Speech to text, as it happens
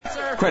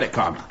Credit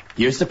Karma.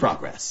 Here's to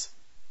progress.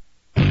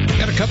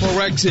 Got a couple of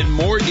wrecks in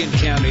Morgan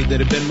County that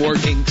have been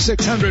working.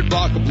 600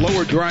 block of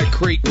Lower Dry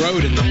Creek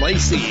Road in the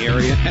Lacey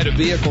area. Had a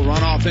vehicle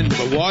run off into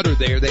the water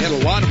there. They had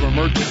a lot of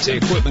emergency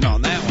equipment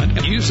on that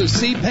one. Use a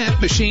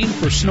CPAP machine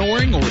for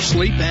snoring or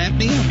sleep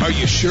apnea? Are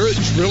you sure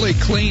it's really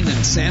clean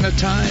and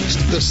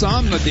sanitized? The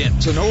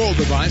Somnodent's an oral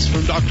device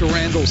from Dr.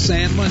 Randall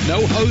Sandlin.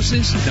 No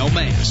hoses, no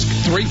mask.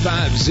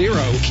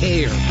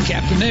 350-CARE.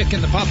 Captain Nick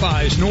in the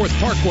Popeyes North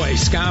Parkway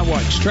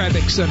Skywatch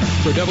Traffic Center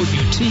for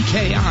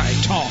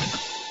WTKI Talk.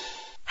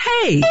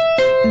 Hey,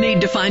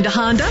 need to find a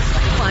Honda?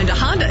 Find a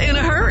Honda in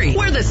a hurry,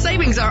 where the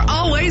savings are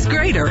always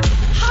greater.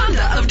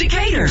 Honda of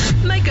Decatur.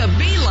 Make a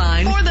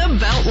beeline for the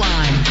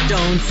Beltline.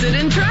 Don't sit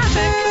in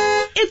traffic.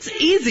 It's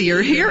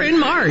easier here in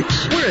March,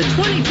 where a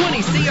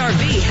 2020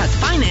 CRV has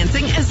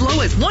financing as low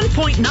as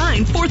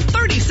 1.9 for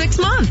 36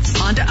 months.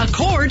 Honda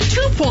Accord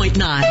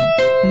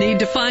 2.9. Need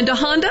to find a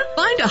Honda?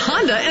 Find a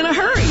Honda in a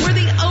hurry, where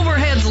the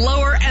overhead's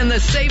lower and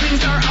the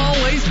savings are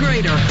always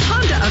greater.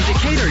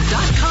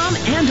 HondaofDecatur.com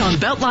and on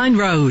Beltline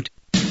Road.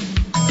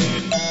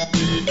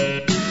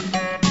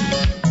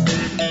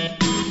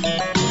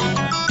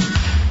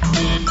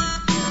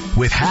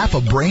 With half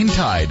a brain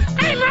tide.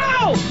 Hey,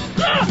 Mo!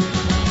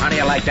 How do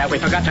you like that? We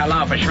forgot to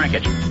allow for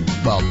shrinkage.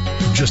 Well,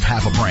 just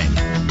half a brain.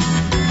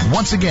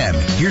 Once again,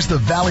 here's the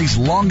Valley's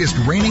longest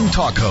reigning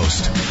talk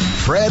host,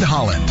 Fred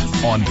Holland,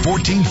 on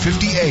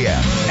 1450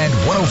 AM and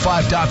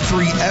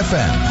 105.3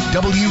 FM,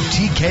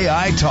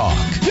 WTKI Talk.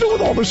 You know,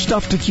 with all this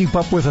stuff to keep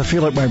up with, I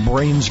feel like my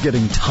brain's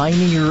getting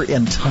tinier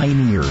and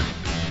tinier.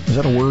 Is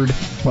that a word?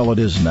 Well, it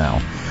is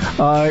now.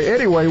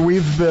 Anyway,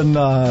 we've been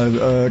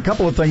a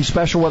couple of things.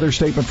 Special weather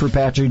statement for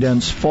patchy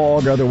dense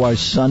fog, otherwise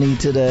sunny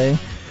today.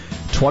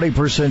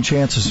 20%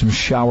 chance of some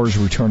showers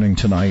returning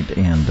tonight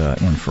and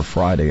for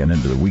Friday and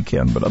into the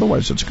weekend, but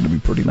otherwise it's going to be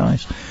pretty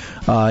nice.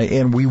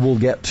 And we will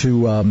get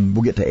to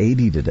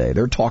 80 today.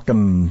 They're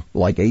talking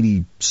like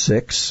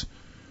 86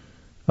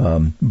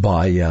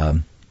 by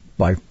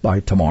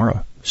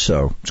tomorrow.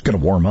 So it's going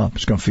to warm up.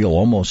 It's going to feel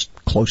almost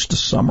close to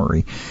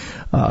summery.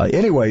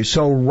 Anyway,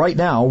 so right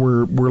now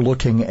we're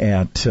looking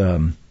at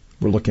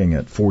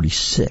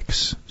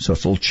 46, so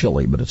it's a little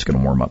chilly, but it's going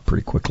to warm up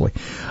pretty quickly.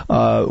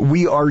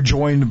 We are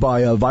joined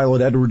by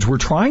Violet Edwards. Here's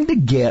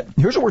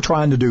what we're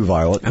trying to do,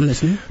 Violet. I'm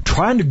listening.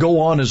 Trying to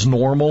go on as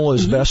normal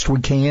as best we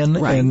can.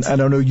 Right. And I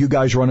know you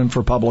guys running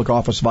for public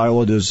office.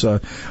 Violet is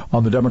on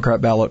the Democrat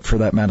ballot for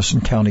that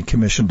Madison County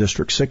Commission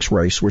District 6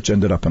 race, which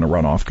ended up in a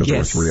runoff because there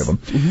were three of them.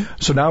 Mm-hmm.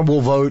 So now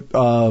we'll vote,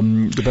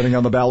 depending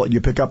on the ballot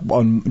you pick up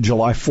on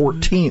July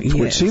 14th,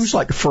 which seems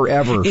like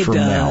forever from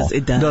now.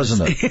 It does.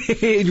 Doesn't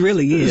it? It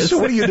really is. So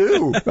what do you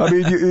do? I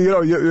mean,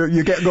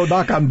 you can't go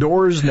knock on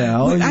doors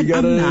now. Well,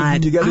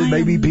 you gotta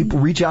maybe people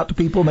reach out to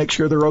people, make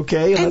sure they're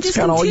okay, and that's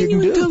kind of all you can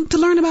do. To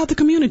learn about the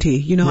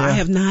community. I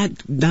have not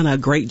done a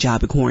great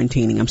job at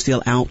quarantining. I'm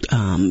still out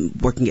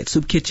working at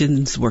soup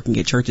kitchens, working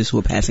at churches who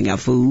are passing out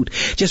food,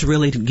 just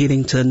really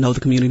getting to know the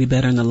community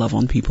better and to love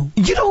on people.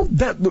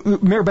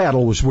 That Mayor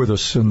Battle was with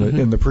us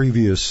in the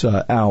previous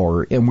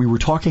hour, and we were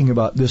talking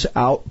about this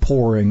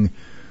outpouring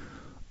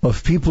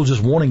of people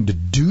just wanting to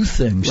do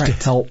things to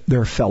help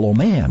their fellow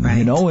man,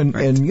 and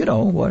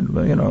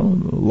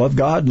love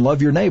God and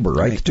love your neighbor,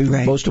 right? The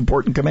two most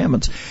important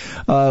commandments.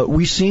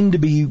 We seem to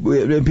be,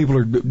 people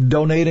are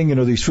donating,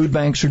 these food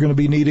banks are going to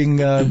be needing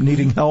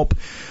help.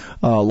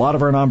 A lot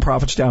of our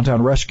nonprofits,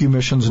 Downtown Rescue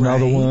Mission's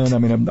another one. I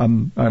mean,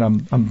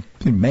 I'm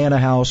in Manna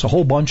House, a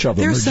whole bunch of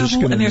them. There's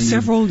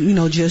several,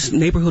 just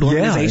neighborhood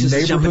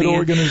organizations jumping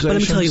in. But let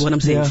me tell you what I'm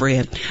saying,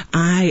 Fred.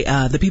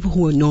 The people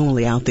who are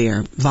normally out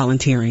there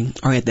volunteering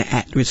are at the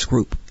at-risk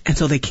group, and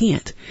so they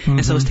can't. Mm-hmm.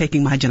 And so it's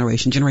taking my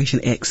Generation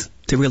X,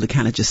 to really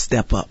kind of just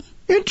step up.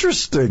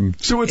 Interesting.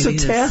 So it's a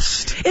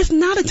test? It's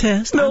not a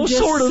test. No, I'm just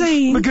sort of.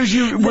 Saying because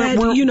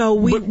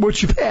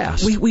what you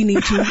passed. We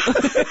need to.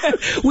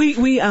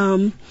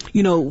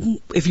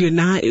 If you're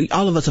not,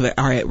 all of us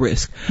are at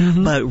risk.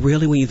 Mm-hmm. But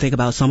really, when you think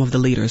about some of the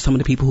leaders, some of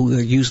the people who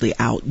are usually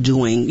out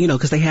doing,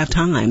 because they have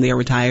time, they are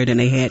retired and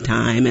they had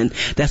time, and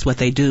that's what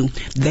they do.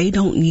 They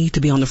don't need to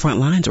be on the front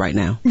lines right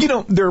now.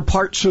 There are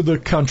parts of the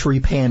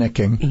country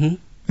panicking. Mm-hmm.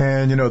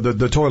 And,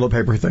 the toilet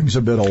paper thing's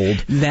a bit old.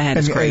 That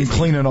is crazy. And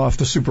cleaning off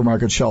the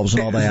supermarket shelves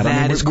and all that.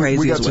 That is crazy.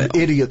 We got some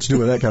idiots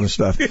doing that kind of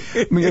stuff.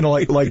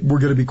 Like we're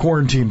going to be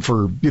quarantined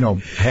for,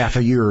 half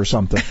a year or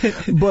something.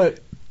 But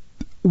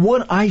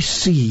what I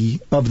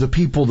see of the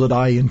people that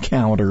I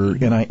encounter,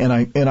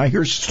 and I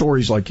hear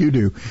stories like you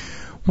do,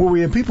 where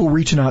we have people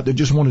reaching out that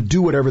just want to do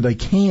whatever they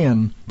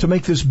can to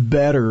make this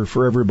better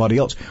for everybody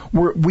else.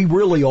 We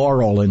really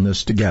are all in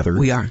this together.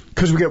 We are.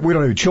 Because we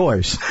don't have a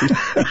choice.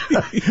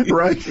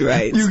 Right?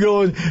 Right. You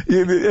go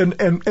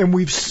and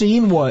we've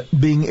seen what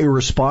being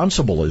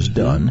irresponsible has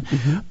done.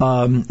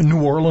 Mm-hmm.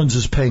 New Orleans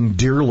is paying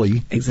dearly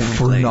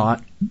for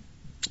not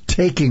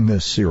taking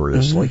this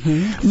seriously.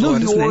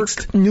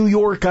 Mm-hmm. New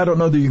York, I don't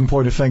know that you can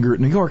point a finger at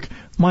New York.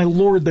 My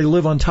Lord, they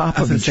live on top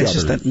of each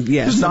other.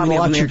 There's not a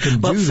lot you can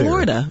do there. But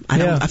Florida,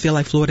 I feel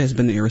like Florida has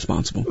been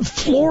irresponsible.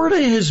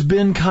 Florida has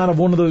been kind of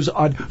one of those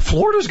odd.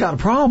 Florida's got a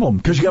problem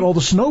because you got all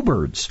the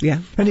snowbirds. Yeah.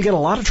 And you get a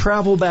lot of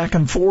travel back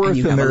and forth. And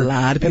you have a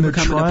lot of people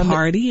coming to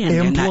party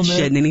and not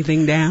shutting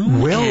anything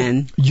down. Well,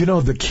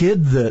 the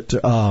kid that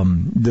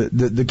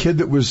the kid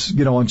that was,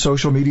 on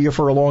social media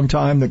for a long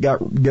time that got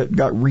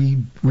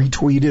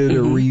retweeted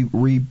or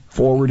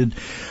re-forwarded,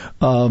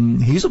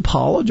 he's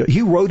apologized.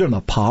 He wrote an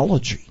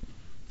apology.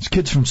 This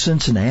kid's from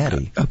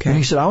Cincinnati. Okay. And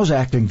he said, I was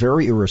acting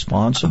very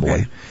irresponsibly.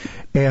 Okay.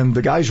 And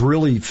the guy's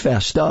really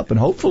fessed up, and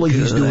hopefully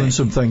he's doing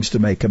some things to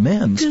make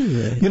amends.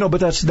 Good. But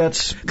that's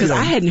because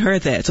I hadn't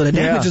heard that, so the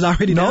damage is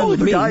already done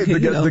with me.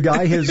 The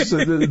guy has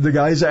the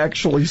guy's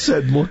actually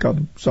said, "Look,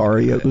 I'm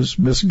sorry, it was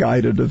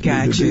misguided of me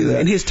to do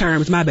that." In his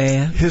terms, my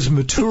bad. His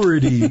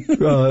maturity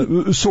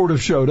sort of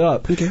showed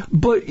up. Okay.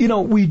 But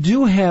we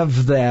do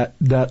have that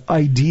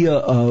idea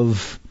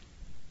of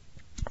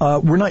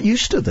we're not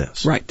used to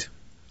this, right?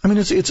 I mean,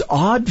 it's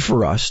odd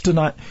for us to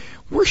not.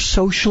 We're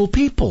social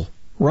people.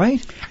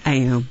 Right? I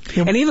am.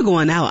 And even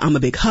going out, I'm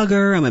a big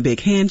hugger, I'm a big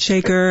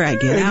handshaker, I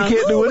get out. You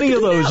can't do any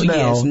of those now.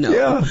 Yes, no.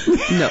 Yeah.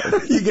 No.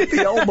 You get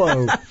the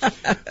elbow.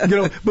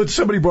 But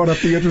somebody brought up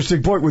the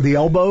interesting point with the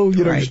elbow.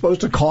 You're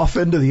supposed to cough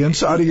into the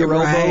inside of your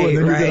elbow, and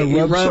then you're going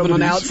to rub it on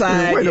the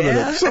outside. Wait a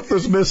minute,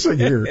 something's missing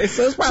here.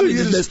 So it's probably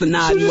just the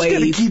nod and wave. So you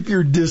just got to keep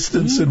your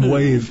distance and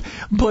wave.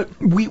 But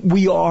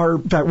we are,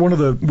 in fact,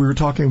 we were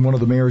talking to one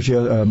of the mayors,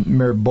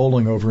 Mayor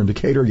Bowling over in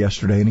Decatur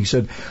yesterday, and he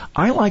said,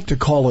 I like to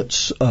call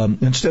it,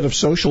 instead of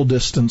social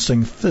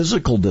distancing,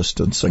 physical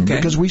distancing,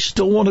 because we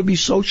still want to be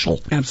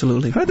social.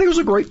 Absolutely. I think it was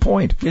a great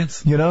point.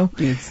 Yes.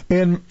 Yes.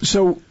 And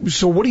so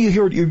what do you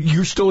hear?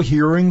 You're still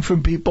hearing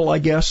from people, I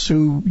guess,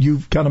 who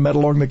you've kind of met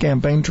along the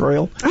campaign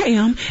trail? I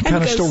am.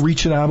 Kind of still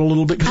reaching out a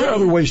little bit, because there are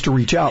other ways to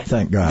reach out,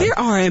 thank God. There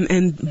are,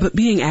 but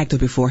being active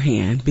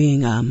beforehand,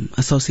 being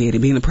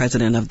associated, being the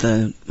president of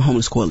the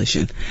Homeless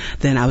Coalition,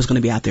 then I was going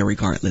to be out there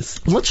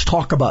regardless. Let's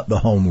talk about the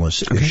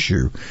homeless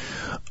issue.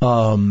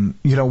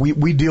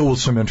 We deal with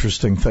some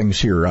interesting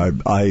things here.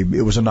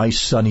 It was a nice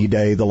sunny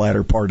day, the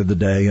latter part of the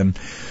day, and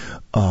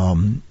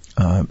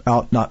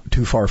out not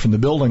too far from the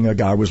building, a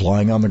guy was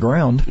lying on the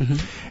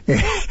ground.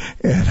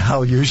 And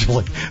how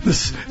usually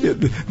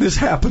this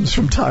happens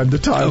from time to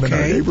time in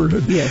our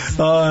neighborhood. Yes.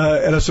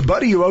 And I said,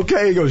 buddy, you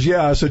okay? He goes,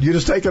 yeah. I said, you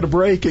just taking a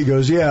break? He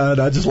goes, yeah.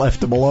 And I just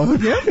left him alone.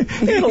 Yeah.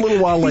 And a little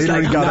while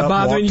later, he got up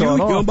and walked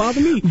on off. Don't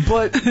bother me.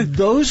 But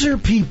those are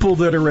people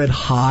that are at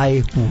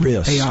high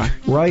risk. They are.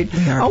 Right?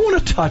 They are. I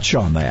want to touch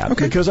on that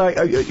because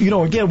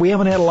again, we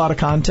haven't had a lot of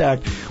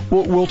contact.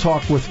 We'll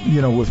talk with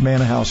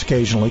Manna House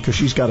occasionally because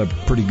she's got a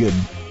pretty good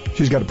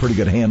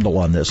handle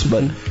on this,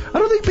 but I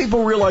don't think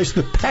people realize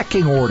the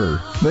pecking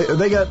order.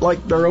 They got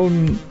like their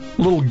own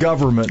little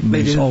government in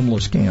these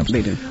homeless camps.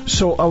 They do.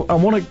 So I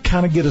want to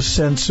kind of get a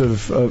sense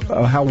of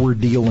how we're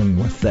dealing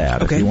with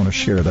that, if you want to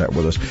share that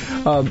with us.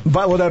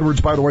 Violet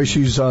Edwards, by the way,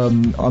 she's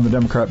on the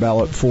Democrat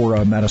ballot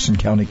for Madison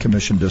County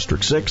Commission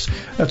District 6.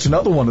 That's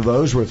another one of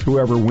those with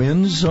whoever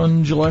wins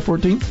on July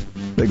 14th.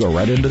 They go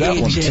right into that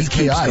one.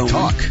 WTKI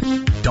Talk.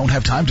 Don't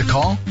have time to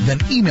call? Then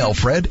email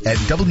Fred at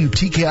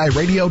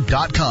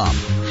WTKIRadio.com.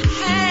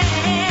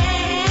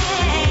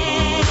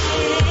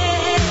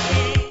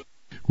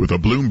 With a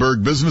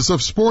Bloomberg Business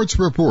of Sports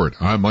report,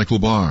 I'm Michael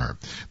Barr.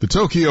 The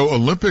Tokyo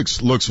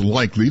Olympics looks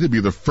likely to be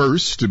the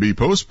first to be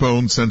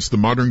postponed since the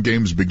modern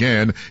games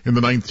began in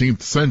the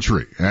 19th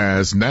century,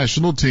 as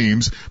national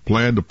teams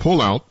plan to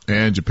pull out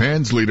and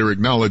Japan's leader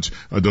acknowledged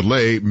a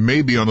delay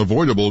may be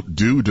unavoidable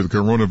due to the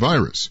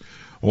coronavirus.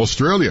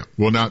 Australia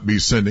will not be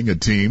sending a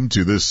team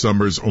to this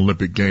summer's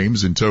Olympic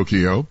Games in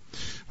Tokyo.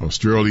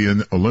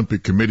 Australian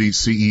Olympic Committee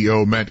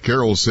CEO Matt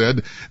Carroll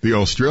said the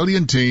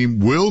Australian team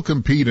will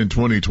compete in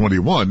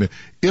 2021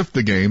 if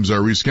the Games are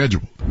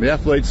rescheduled. The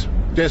athletes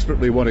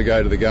desperately want to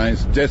go to the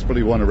Games,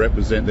 desperately want to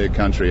represent their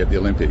country at the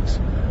Olympics.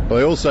 But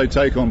they also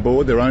take on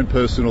board their own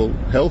personal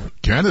health.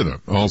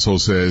 Canada also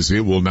says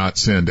it will not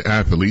send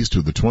athletes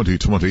to the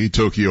 2020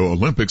 Tokyo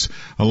Olympics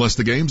unless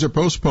the Games are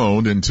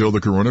postponed until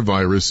the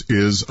coronavirus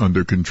is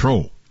under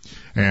control.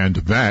 And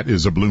that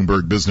is a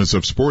Bloomberg Business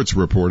of Sports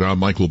report. I'm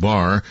Michael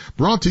Barr,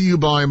 brought to you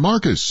by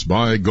Marcus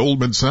by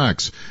Goldman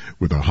Sachs.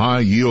 With a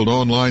high-yield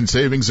online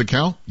savings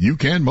account, you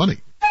can money.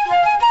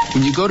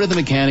 When you go to the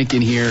mechanic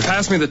in here...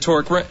 Pass me the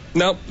torque wrench.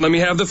 Nope, let me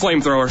have the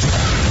flamethrower.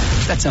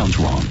 That sounds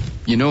wrong.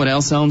 You know what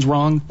else sounds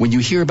wrong? When you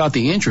hear about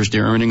the interest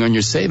you're earning on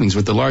your savings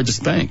with the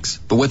largest banks.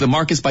 But with the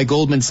Marcus by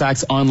Goldman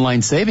Sachs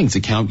online savings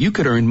account, you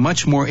could earn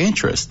much more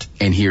interest.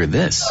 And hear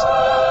this.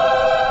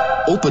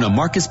 Open a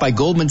Marcus by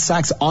Goldman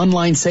Sachs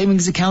online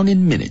savings account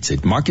in minutes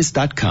at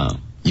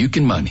Marcus.com. You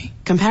can money.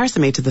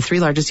 Comparison made to the three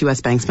largest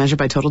U.S. banks measured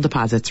by total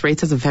deposits.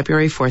 Rates as of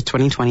February 4th,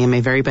 2020 and may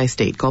vary by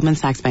state. Goldman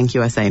Sachs Bank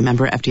USA,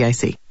 member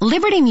FDIC.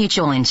 Liberty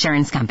Mutual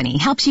Insurance Company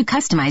helps you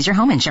customize your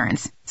home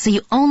insurance so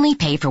you only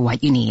pay for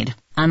what you need.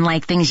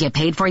 Unlike things you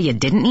paid for you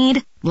didn't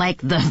need,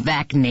 like the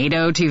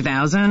Vacnado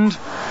 2000.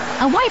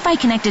 A Wi-Fi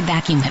connected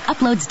vacuum that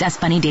uploads Dust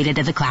Bunny data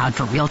to the cloud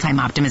for real-time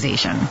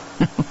optimization.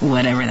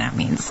 Whatever that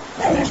means.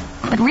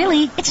 But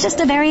really, it's just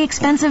a very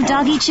expensive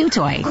doggy chew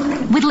toy.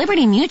 With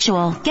Liberty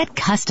Mutual, get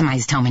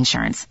customized home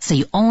insurance so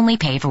you only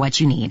pay for what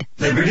you need.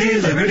 Liberty,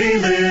 liberty,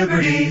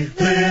 liberty,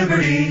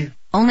 liberty.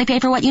 Only pay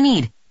for what you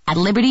need at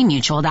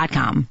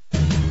libertymutual.com.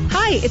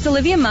 Hi, it's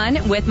Olivia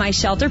Munn with my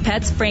shelter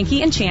pets,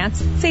 Frankie and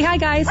Chance. Say hi,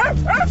 guys.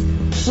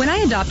 When I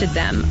adopted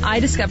them, I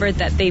discovered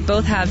that they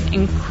both have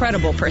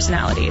incredible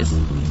personalities.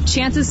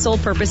 Chance's sole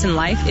purpose in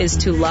life is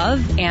to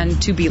love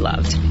and to be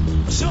loved.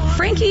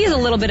 Frankie is a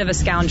little bit of a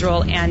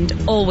scoundrel and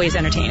always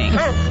entertaining.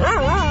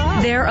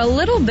 They're a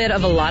little bit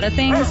of a lot of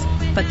things,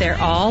 but they're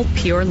all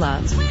pure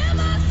love.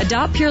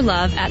 Adopt pure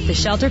love at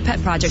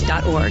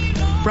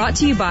theshelterpetproject.org. Brought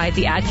to you by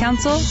the Ad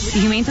Council, the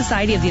Humane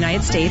Society of the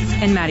United States,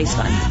 and Maddie's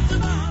Fund.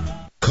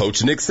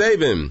 Coach Nick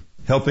Saban.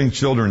 Helping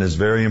children is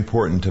very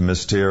important to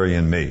Miss Terry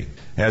and me.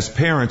 As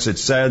parents, it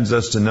saddens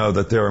us to know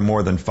that there are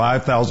more than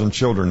 5,000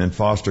 children in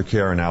foster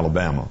care in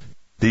Alabama.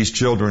 These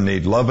children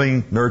need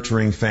loving,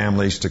 nurturing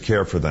families to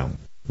care for them.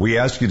 We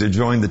ask you to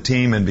join the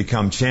team and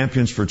become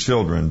champions for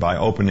children by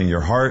opening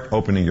your heart,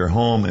 opening your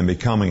home, and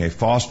becoming a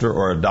foster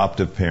or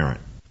adoptive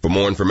parent. For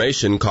more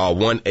information, call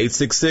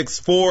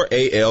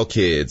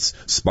 1-866-4AL-KIDS.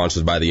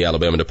 Sponsored by the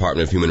Alabama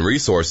Department of Human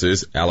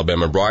Resources,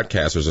 Alabama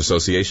Broadcasters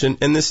Association,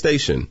 and this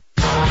station.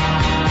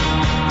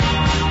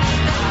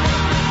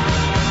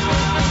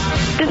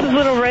 This is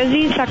Little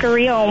Rosie,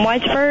 Taqueria on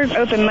Whitesburg,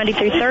 open Monday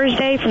through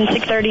Thursday from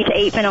 6:30 to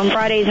 8 p.m. on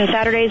Fridays and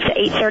Saturdays to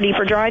 8:30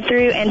 for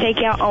drive-thru and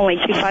takeout only.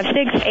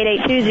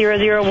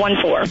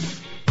 256-882-0014.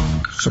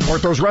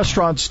 Support those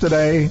restaurants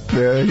today.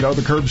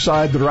 The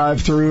curbside, the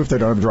drive-through. If they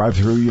don't have a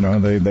drive-through,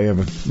 they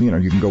have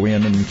you can go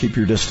in and keep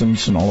your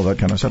distance and all of that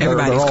kind of stuff.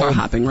 Everybody's car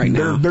hopping right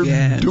now.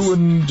 They're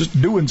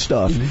doing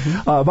stuff.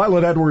 Mm-hmm.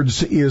 Violet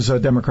Edwards is a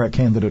Democrat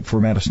candidate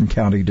for Madison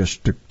County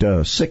District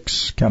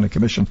 6 County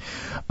Commission.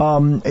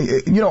 You're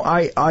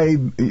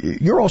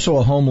also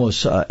a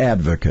homeless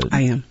advocate.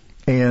 I am.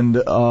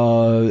 And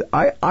I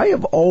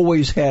have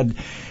always had.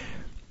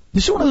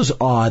 This is one of those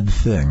odd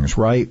things,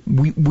 right?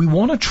 We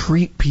want to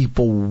treat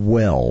people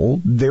well.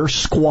 They're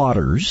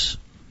squatters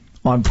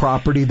on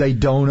property they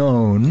don't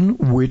own,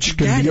 which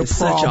can be a problem. That is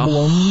such a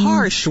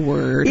harsh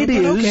word. It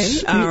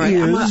is. Okay. All right.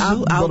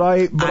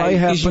 I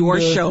happen it's your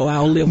show.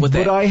 I'll live with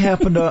that. But I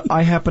happen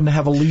to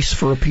have a lease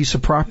for a piece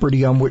of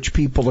property on which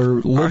people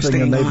are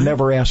living, and they've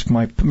never asked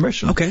my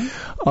permission. Okay.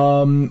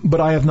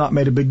 But I have not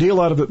made a big deal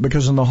out of it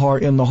because in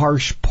the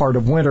harsh part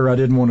of winter, I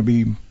didn't want to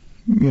be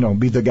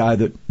the guy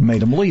that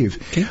made them leave.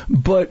 Okay.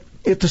 But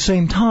at the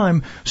same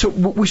time, so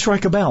we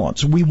strike a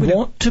balance. We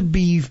want to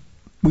be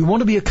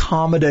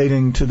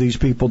accommodating to these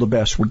people the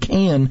best we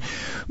can,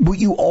 but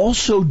you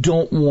also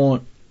don't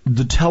want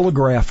the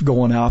telegraph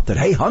going out that,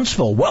 hey,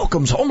 Huntsville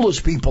welcomes homeless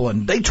people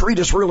and they treat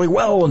us really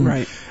well,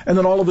 and and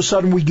then all of a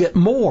sudden we get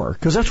more,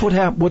 because that's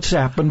what's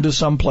happened to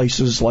some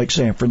places like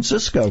San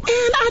Francisco. And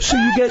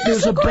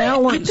there's a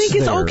balance. I think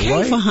it's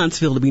okay for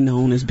Huntsville to be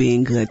known as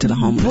being good to the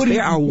homeless. But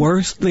there are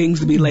worse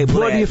things to be labeled.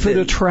 But if it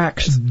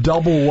attracts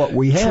double what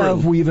we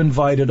have, we've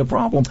invited a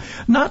problem.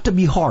 Not to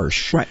be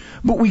harsh, right?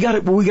 But we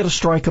got to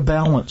strike a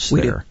balance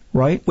there.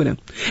 Right? We do.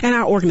 And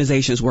our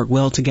organizations work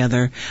well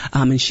together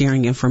in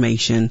sharing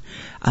information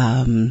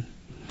and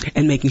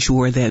making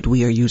sure that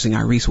we are using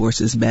our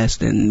resources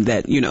best, and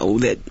that,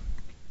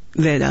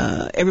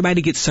 that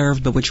everybody gets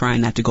served, but we're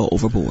trying not to go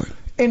overboard.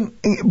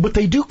 But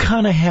they do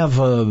kind of have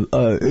I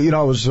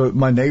was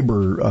my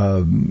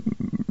neighbor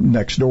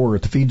next door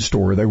at the feed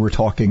store. They were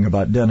talking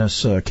about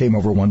Dennis came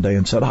over one day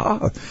and said,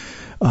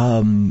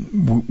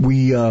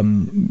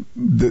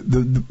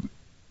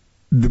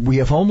 we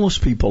have homeless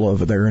people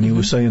over there, and he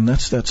was saying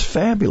that's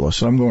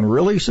fabulous. And I'm going,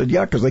 really? He said,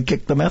 yeah, because they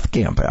kicked the meth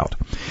camp out.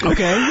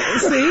 Okay,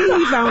 see,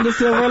 he found a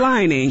silver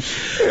lining.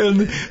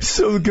 And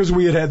so, because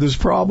we had this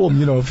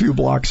problem, a few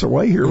blocks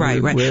away here.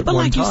 Right. But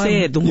like you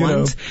said, the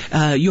ones,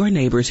 your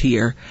neighbors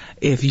here,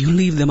 if you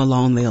leave them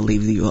alone, they'll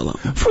leave you alone.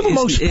 For the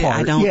most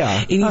part,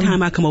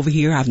 Anytime I come over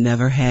here, I've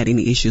never had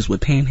any issues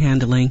with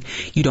panhandling.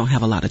 You don't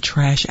have a lot of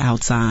trash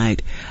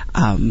outside.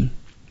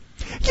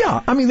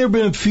 Yeah, I mean, there have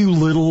been a few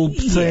little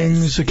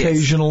things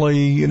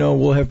occasionally.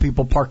 We'll have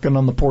people parking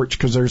on the porch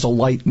because there's a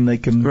light and they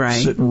can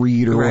sit and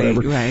read or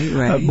whatever.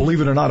 Right. Believe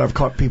it or not, I've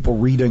caught people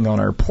reading on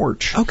our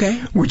porch. Okay.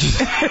 Which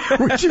is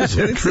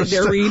interesting.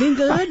 They're reading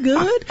good.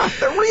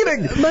 They're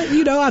reading.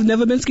 But, I've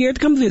never been scared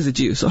to come visit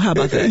you, so how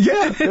about that?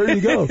 Yeah, there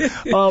you go.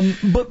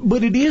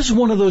 But it is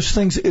one of those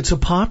things. It's a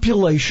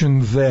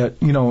population that,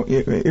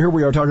 here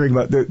we are talking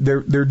about,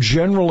 they're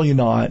generally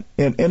not,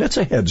 and it's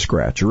a head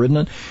scratcher, isn't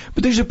it?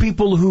 But these are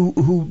people who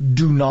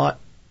do not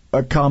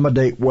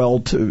accommodate well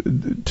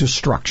to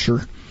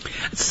structure.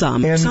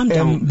 Some don't.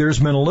 And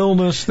there's mental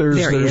illness. There's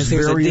various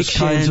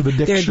addiction. kinds of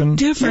addiction.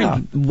 There are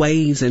different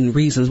ways and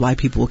reasons why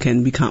people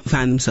can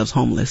find themselves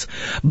homeless.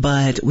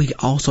 But we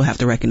also have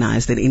to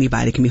recognize that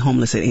anybody can be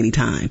homeless at any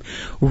time.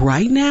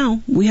 Right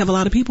now, we have a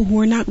lot of people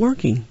who are not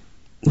working.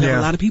 We have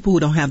a lot of people who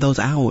don't have those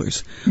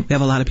hours. We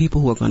have a lot of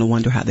people who are going to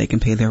wonder how they can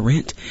pay their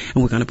rent,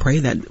 and we're going to pray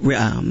that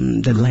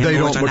the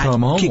landlords are not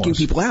homeless. Kicking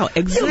people out.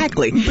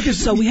 Exactly.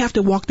 So we have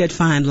to walk that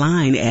fine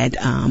line at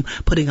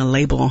putting a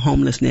label on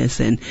homelessness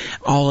and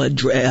all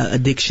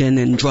addiction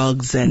and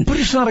drugs and but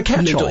it's not a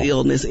catch-all. Mental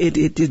illness.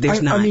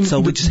 There's not. So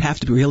we just have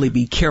to really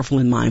be careful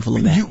and mindful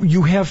of that.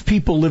 You have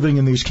people living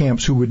in these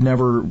camps who you'd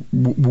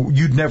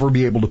never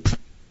be able to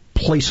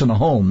place in a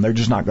home. They're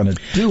just not going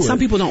to do it. Some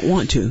people don't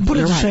want to. But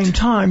at the same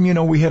time,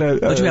 we had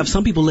But you have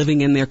some people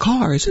living in their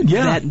cars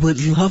that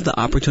would love the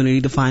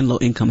opportunity to find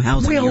low-income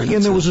housing. Well,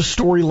 and there was a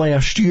story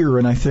last year,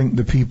 and I think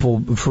the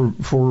people,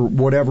 for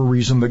whatever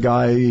reason, the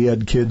guy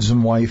had kids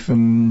and wife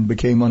and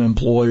became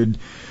unemployed,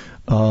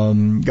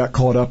 got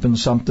caught up in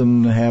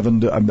something,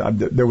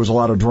 there was a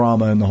lot of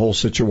drama in the whole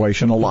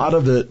situation. A lot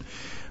of it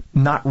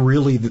not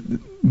really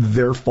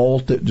their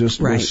fault. It just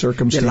was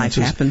circumstances. Life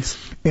happens.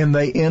 And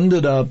they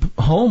ended up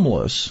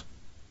homeless.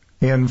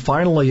 And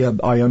finally,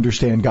 I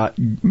understand, got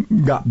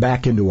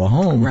back into a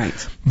home.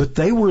 Right. But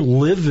they were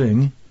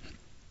living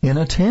in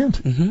a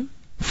tent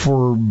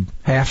for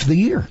half the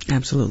year.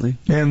 Absolutely.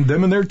 And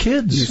them and their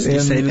kids.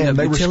 And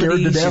they were scared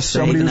to death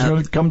somebody was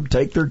going to come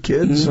take their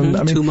kids.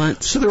 And 2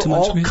 months. So there are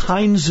all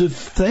kinds of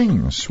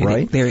things,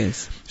 right? There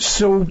is.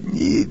 So,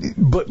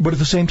 but at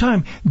the same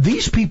time,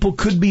 these people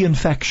could be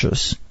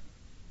infectious.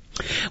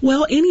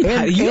 Well,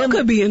 anybody. You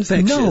could be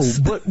infectious.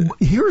 No, but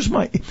here's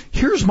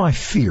my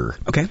fear.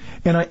 Okay.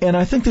 And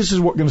I think this is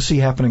what we're going to see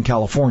happen in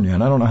California,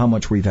 and I don't know how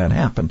much we've had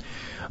happen.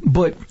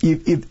 But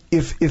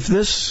if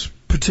this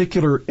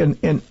particular,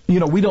 and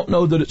we don't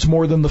know that it's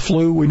more than the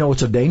flu. We know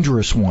it's a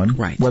dangerous one,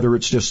 right, whether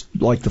it's just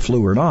like the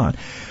flu or not.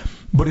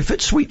 But if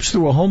it sweeps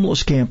through a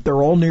homeless camp,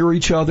 they're all near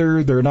each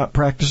other, they're not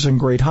practicing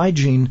great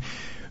hygiene,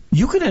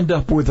 you could end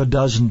up with a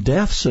dozen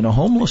deaths in a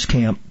homeless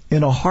camp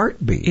in a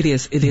heartbeat. It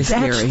is That's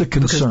scary. The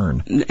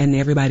concern. And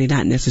everybody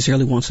not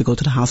necessarily wants to go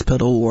to the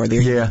hospital, or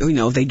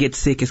if they get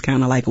sick, it's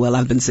kind of like, well,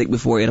 I've been sick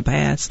before, it'll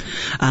pass.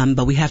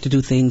 But we have to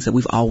do things that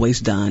we've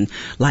always done,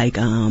 like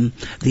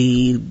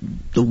the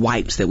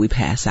wipes that we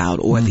pass out,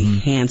 or the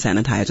hand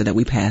sanitizer that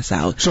we pass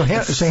out. So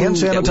hand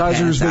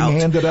sanitizer is being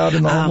handed out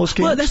in the homeless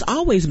camps? Well, that's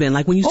always been.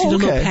 Like when you see the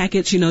little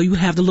packets, you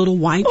have the little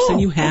wipes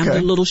and you have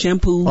the little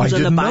shampoos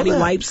and the body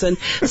wipes. And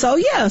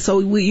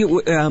so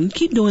we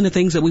keep doing the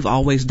things that we've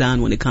always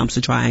done when it comes to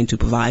trying to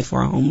provide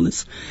for our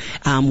homeless.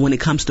 When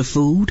it comes to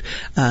food,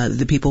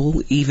 the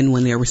people, even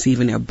when they're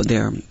receiving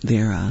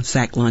their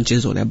sack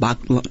lunches or their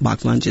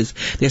box lunches,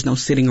 there's no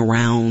sitting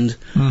around.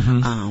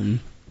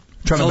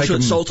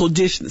 Social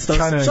distance.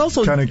 Trying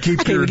to keep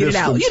I can't even get it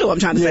out. You know what I'm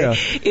trying to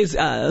say.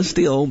 Is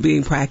still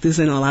being practiced,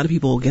 and a lot of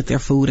people get their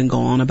food and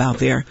go on about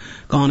their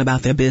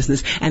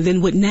business. And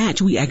then with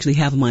Natch, we actually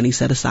have money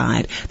set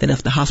aside that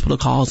if the hospital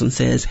calls and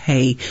says,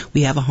 "Hey,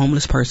 we have a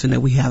homeless person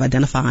that we have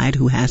identified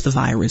who has the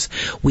virus,"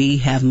 we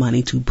have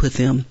money to put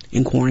them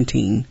in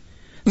quarantine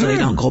so they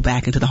don't go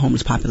back into the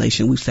homeless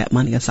population. We've set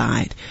money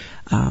aside.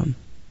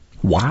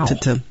 Wow.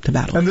 To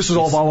battle. And this is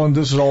all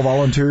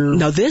volunteer?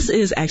 No, this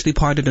is actually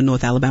part of the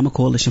North Alabama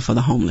Coalition for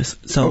the Homeless.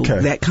 So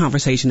that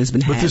conversation has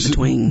been had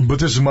between. But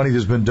this is money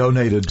that's been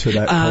donated to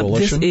that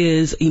coalition? This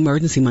is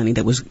emergency money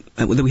that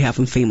we have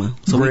from FEMA.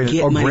 So we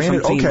get money from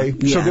FEMA. Okay.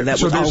 Yeah,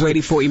 that was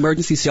already for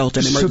emergency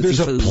shelter and emergency food.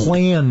 So there's a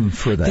plan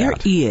for that? There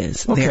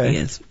is. Okay. There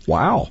is.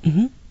 Wow.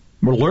 Mm-hmm.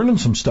 We're learning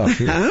some stuff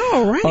here.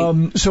 All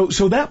right.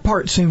 So that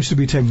part seems to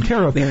be taken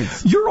care of. There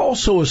is. You're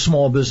also a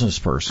small business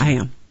person. I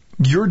am.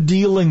 You're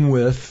dealing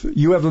with,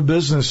 you have a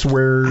business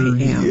where,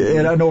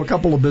 and I know a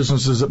couple of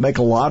businesses that make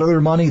a lot of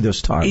their money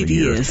this time of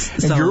year. It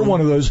is. And you're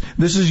one of those,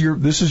 this is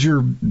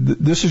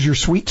your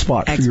sweet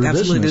spot for your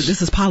absolutely. business.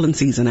 This is pollen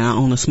season. I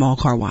own a small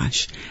car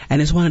wash.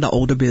 And it's one of the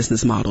older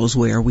business models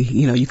where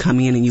you come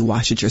in and you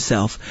wash it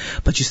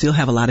yourself, but you still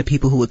have a lot of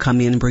people who would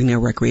come in and bring their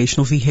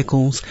recreational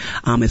vehicles.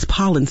 It's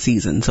pollen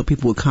season, so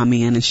people would come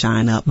in and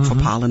shine up for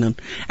pollen,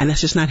 and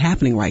that's just not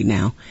happening right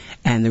now.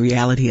 And the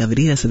reality of it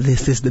is,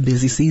 this is the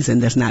busy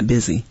season that's not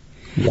busy.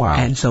 Wow.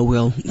 And so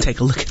we'll take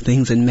a look at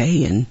things in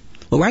May.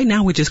 Well, right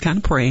now we're just kind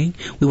of praying.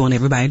 We want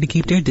everybody to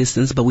keep their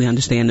distance, but we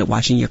understand that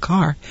washing your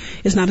car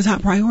is not a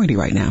top priority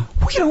right now.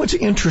 Well, it's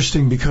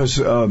interesting because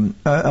I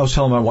was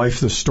telling my wife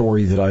the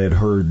story that I had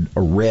heard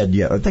or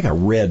read. I think I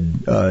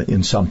read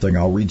in something.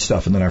 I'll read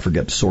stuff and then I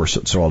forget to source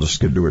it, so I'll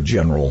just do a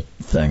general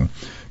thing.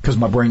 Because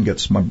my brain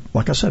gets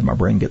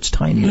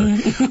tinier.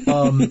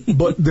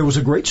 But there was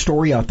a great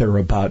story out there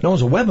about, it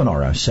was a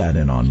webinar I sat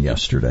in on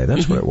yesterday.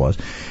 That's what it was.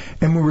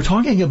 And we were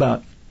talking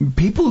about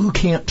people who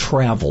can't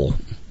travel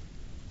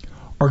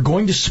are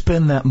going to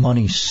spend that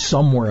money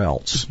somewhere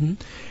else. And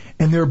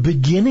they're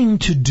beginning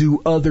to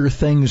do other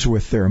things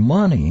with their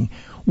money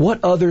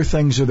what other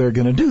things are they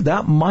going to do?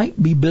 That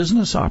might be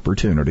business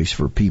opportunities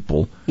for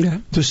people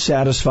to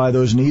satisfy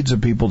those needs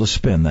of people to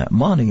spend that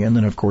money. And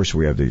then, of course,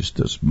 we have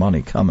this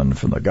money coming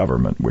from the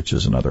government, which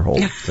is another whole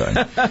thing.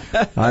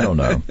 I don't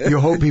know. You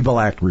hope people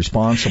act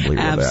responsibly with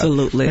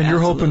Absolutely. that. And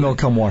you're hoping they'll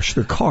come wash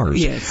their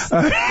cars. Yes.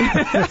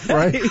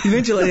 Right?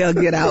 Eventually they'll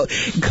get out,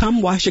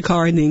 come wash your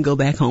car, and then go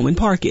back home and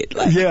park it.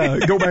 Yeah,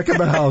 go back in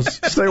the house.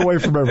 Stay away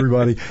from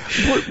everybody.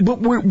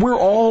 But we're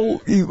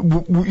all,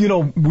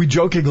 we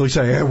jokingly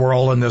say, hey, we're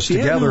all in this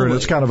together, and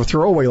it's kind of a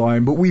throwaway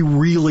line, but we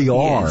really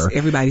are. Yes,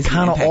 everybody's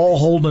kind of all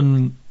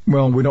holding,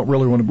 well, we don't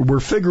really want to, we're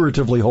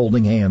figuratively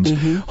holding hands,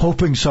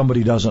 hoping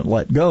somebody doesn't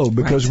let go,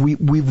 because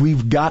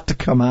we've got to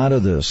come out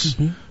of this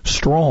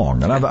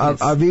strong. And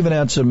I've even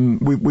had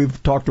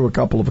we've talked to a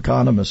couple of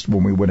economists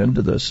when we went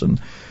into this, and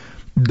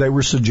they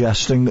were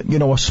suggesting that,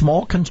 a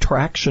small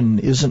contraction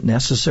isn't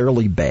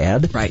necessarily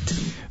bad. Right.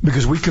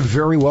 Because we could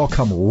very well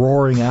come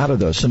roaring out of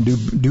this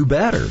and do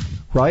better.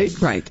 Right?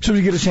 Right. So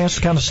you get a chance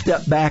to kind of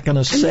step back and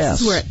assess. And this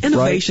is where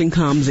innovation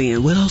comes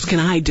in. What else can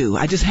I do?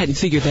 I just hadn't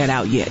figured that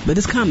out yet, but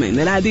it's coming.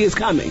 That idea is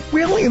coming.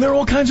 Really? And there are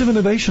all kinds of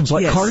innovations,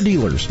 like car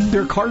dealers.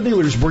 There are car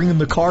dealers bringing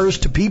the cars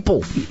to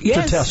people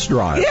to test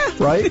drive. Yeah.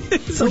 Right?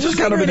 So which is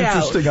kind of an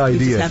interesting idea.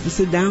 We just have to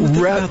sit down and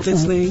think about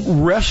this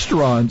thing.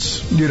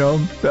 Restaurants,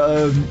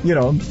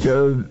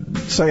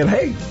 saying,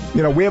 hey,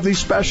 we have these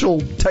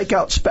special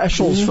takeout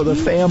specials for the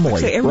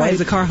family.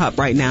 Everybody's a car hop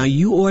right now.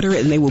 You order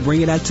it and they will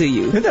bring it out to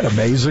you. Isn't that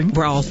amazing?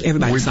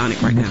 Everybody's Sonic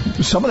right now.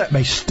 Some of that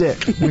may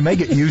stick. We may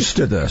get used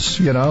to this,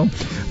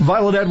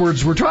 Violet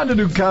Edwards, we're trying to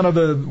do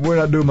we're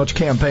not doing much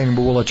campaigning,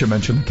 but we'll let you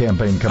mention the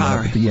campaign coming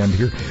up at the end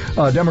here.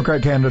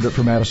 Democrat candidate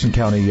for Madison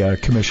County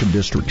Commission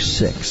District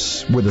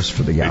 6 with us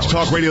for the hour. It's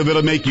talk radio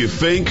that'll make you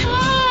think,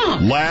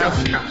 laugh,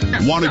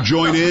 want to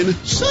join in?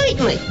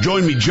 Certainly.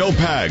 Join me, Joe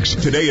Pags,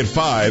 today at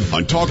 5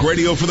 on Talk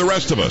Radio for the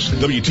rest of us,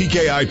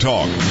 WTKI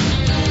Talk.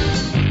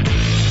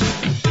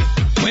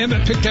 We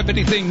haven't picked up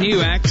anything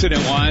new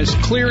accident-wise.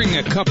 Clearing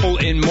a couple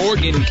in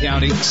Morgan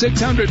County.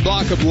 600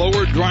 block of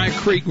Lower Dry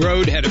Creek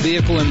Road had a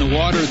vehicle in the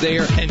water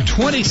there. And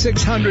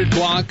 2600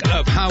 block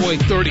of Highway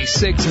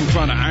 36 in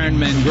front of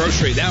Ironman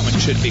Grocery. That one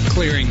should be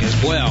clearing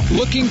as well.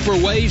 Looking for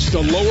ways to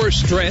lower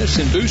stress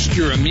and boost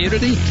your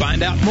immunity?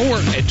 Find out more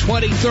at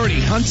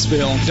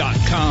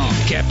 2030huntsville.com.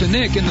 Captain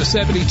Nick in the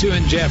 72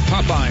 and Jeff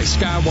Popeye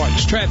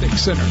Skywatch Traffic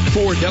Center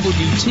for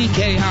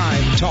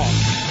WTKI Talk.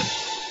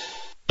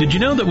 Did you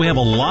know that we have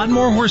a lot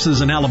more horses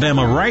in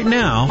Alabama right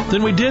now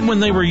than we did when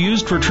they were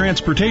used for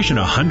transportation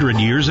 100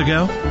 years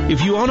ago?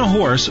 If you own a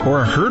horse or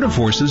a herd of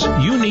horses,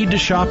 you need to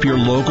shop your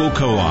local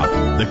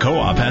co-op. The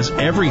co-op has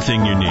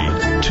everything you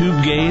need.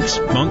 Tube gates,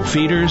 bunk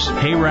feeders,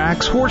 hay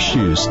racks,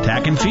 horseshoes,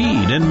 tack and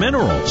feed, and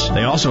minerals.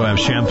 They also have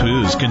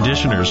shampoos,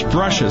 conditioners,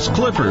 brushes,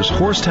 clippers,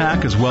 horse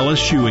tack, as well as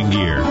shoeing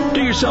gear.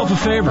 Do yourself a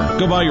favor.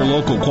 Go by your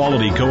local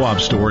quality co-op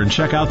store and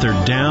check out their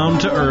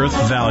down-to-earth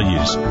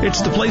values.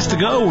 It's the place to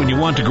go when you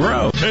want to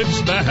grow.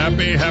 It's the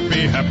happy,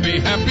 happy, happy,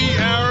 happy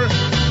hour.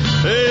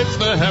 It's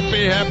the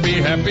happy,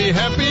 happy, happy,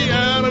 happy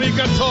hour.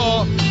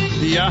 Arigato.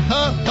 Yeah.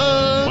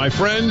 My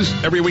friends,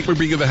 every week we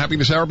bring you the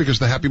happiness hour because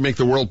the happy make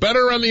the world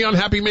better and the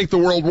unhappy make the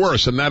world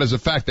worse. And that is a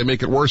fact. They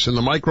make it worse in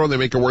the micro. They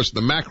make it worse in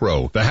the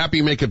macro. The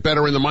happy make it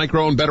better in the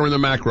micro and better in the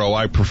macro.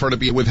 I prefer to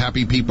be with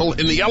happy people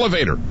in the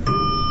elevator.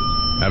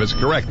 That is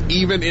correct,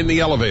 even in the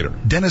elevator.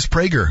 Dennis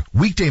Prager,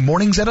 weekday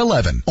mornings at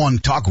 11 on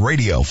Talk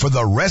Radio for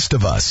the rest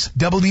of us.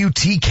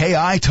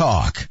 WTKI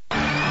Talk.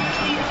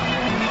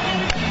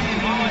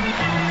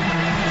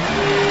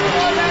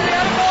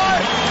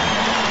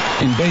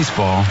 In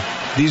baseball,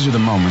 these are the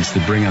moments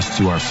that bring us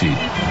to our feet.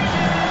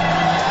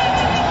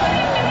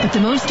 But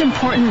the most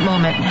important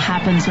moment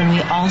happens when we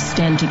all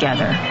stand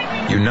together.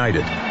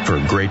 United for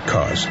a great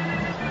cause.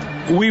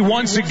 We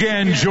once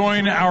again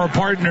join our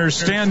partners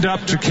Stand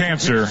Up to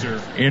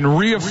Cancer in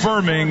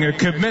reaffirming a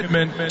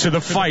commitment to the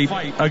fight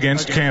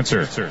against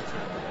cancer.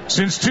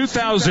 Since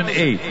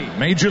 2008,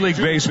 Major League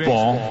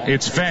Baseball,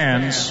 its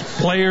fans,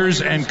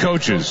 players, and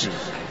coaches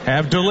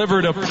have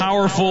delivered a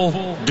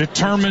powerful,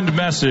 determined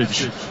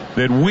message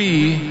that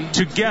we,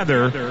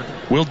 together,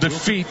 will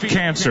defeat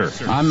cancer.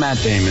 I'm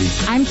Matt Damon.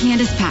 I'm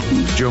Candace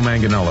Patton. Joe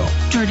Manganiello.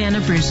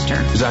 Jordana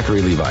Brewster.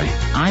 Zachary Levi.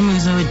 I'm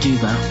Uzo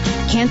Aduba.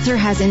 Cancer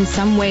has in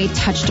some way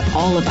touched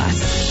all of us.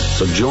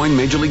 So join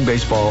Major League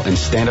Baseball and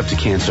Stand Up to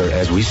Cancer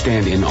as we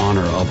stand in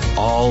honor of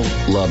all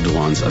loved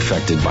ones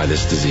affected by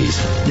this disease.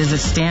 Visit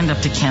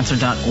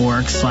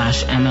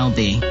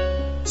standuptocancer.org/MLB.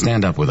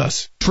 Stand up with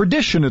us.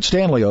 Tradition at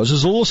Stanley's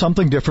is a little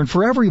something different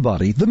for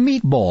everybody. The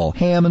meatball,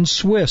 ham and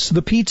Swiss,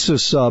 the pizza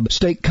sub,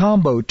 steak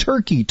combo,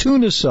 turkey,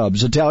 tuna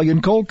subs,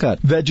 Italian cold cut,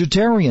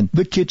 vegetarian,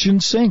 the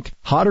kitchen sink.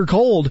 Hot or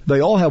cold,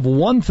 they all have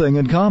one thing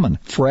in common: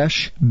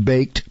 fresh,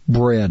 baked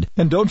bread.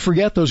 And don't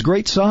forget those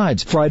great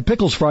sides: fried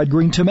pickles, fried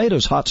green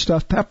tomatoes, hot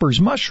stuffed peppers,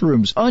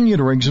 mushrooms,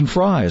 onion rings, and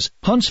fries.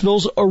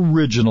 Huntsville's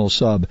original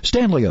sub.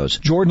 Stanley's,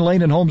 Jordan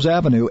Lane and Holmes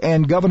Avenue,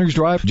 and Governor's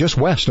Drive, just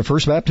west of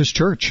First Baptist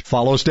Church.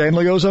 Follow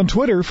Stanley's on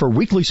Twitter for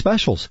weekly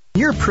specials commercials.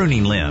 You're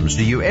pruning limbs.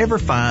 Do you ever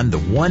find the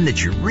one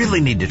that you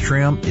really need to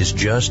trim is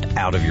just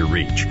out of your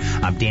reach?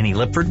 I'm Danny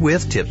Lipford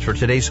with Tips for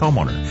Today's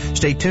Homeowner.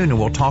 Stay tuned and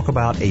we'll talk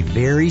about a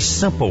very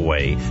simple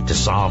way to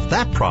solve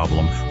that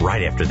problem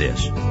right after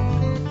this.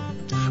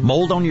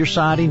 Mold on your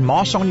siding,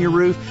 moss on your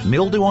roof,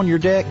 mildew on your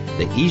deck.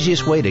 The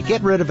easiest way to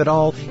get rid of it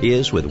all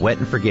is with Wet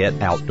and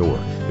Forget Outdoor.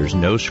 There's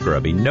no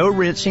scrubbing, no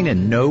rinsing,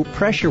 and no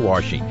pressure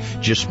washing.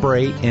 Just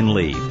spray and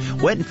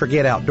leave. Wet and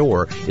Forget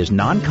Outdoor is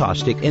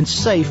non-caustic and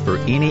safe for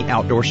any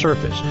outdoor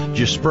surface.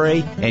 Just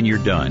spray and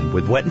you're done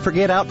with Wet and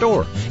Forget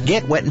Outdoor.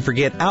 Get Wet and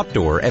Forget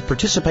Outdoor at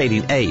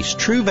participating Ace,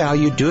 True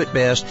Value, Do It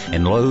Best,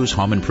 and Lowe's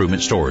Home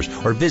Improvement stores,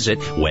 or visit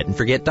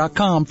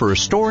wetandforget.com for a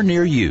store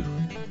near you.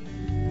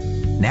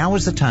 Now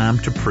is the time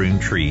to prune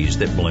trees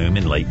that bloom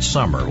in late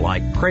summer,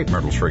 like crepe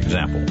myrtles, for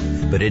example.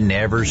 But it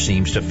never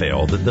seems to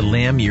fail that the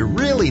limb you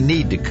really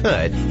need to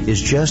cut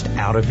is just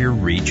out of your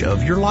reach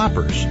of your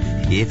loppers.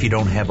 If you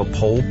don't have a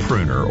pole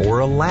pruner or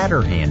a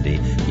ladder handy,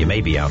 you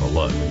may be out of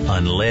luck,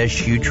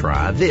 unless you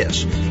try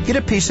this. Get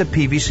a piece of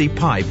PVC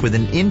pipe with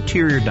an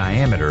interior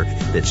diameter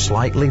that's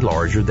slightly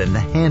larger than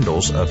the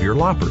handles of your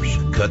loppers.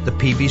 Cut the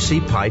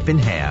PVC pipe in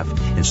half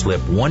and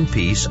slip one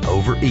piece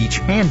over each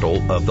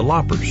handle of the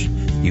loppers.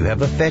 You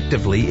have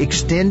effectively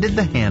extended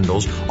the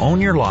handles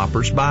on your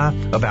loppers by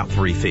about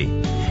 3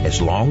 feet. As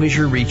long as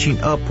you're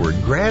reaching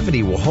upward,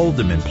 gravity will hold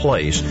them in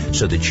place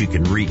so that you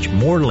can reach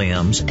more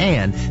limbs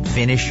and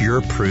finish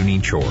your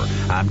pruning chore.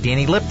 I'm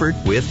Danny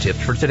Lipford with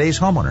Tips for Today's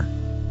Homeowner.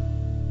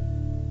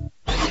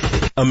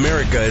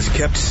 America is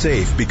kept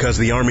safe because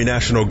the Army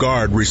National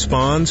Guard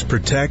responds,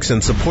 protects,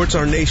 and supports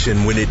our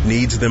nation when it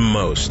needs them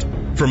most.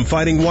 From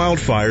fighting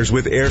wildfires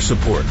with air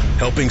support,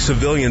 helping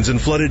civilians in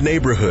flooded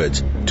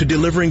neighborhoods, to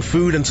delivering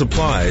food and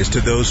supplies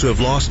to those who have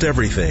lost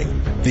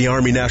everything, the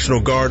Army National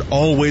Guard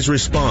always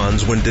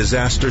responds when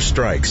disaster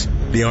strikes.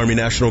 The Army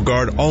National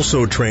Guard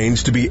also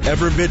trains to be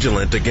ever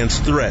vigilant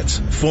against threats,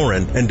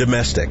 foreign and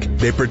domestic.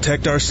 They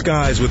protect our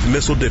skies with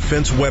missile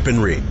defense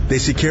weaponry. They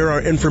secure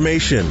our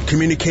information,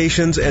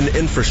 communications, and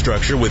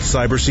infrastructure with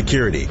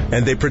cybersecurity.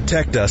 And they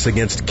protect us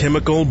against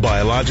chemical,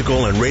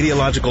 biological, and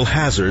radiological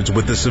hazards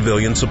with the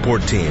civilian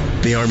support team.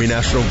 The Army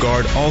National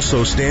Guard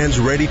also stands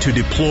ready to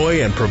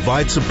deploy and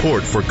provide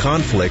support for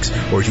conflicts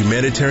or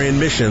humanitarian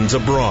missions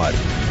abroad.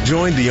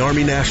 Join the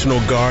Army National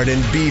Guard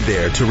and be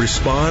there to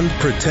respond,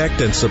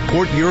 protect, and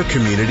support your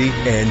community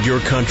and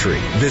your country.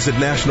 Visit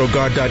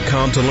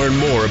NationalGuard.com to learn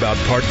more about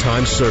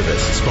part-time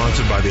service.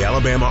 Sponsored by the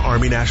Alabama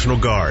Army National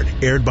Guard.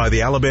 Aired by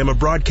the Alabama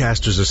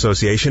Broadcasters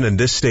Association and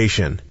this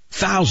station.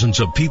 Thousands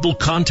of people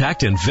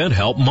contact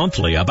InventHelp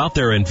monthly about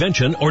their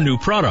invention or new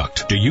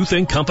product. Do you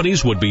think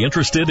companies would be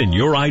interested in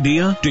your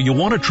idea? Do you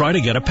want to try to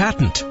get a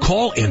patent?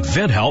 Call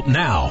InventHelp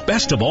now.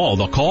 Best of all,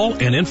 the call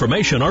and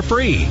information are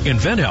free.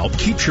 InventHelp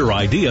keeps your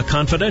idea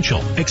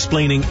confidential,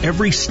 explaining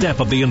every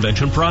step of the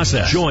invention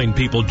process. Join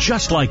people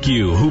just like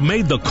you who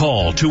made the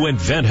call to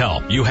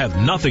InventHelp. You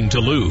have nothing to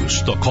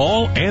lose. The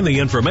call and the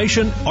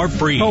information are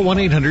free. Call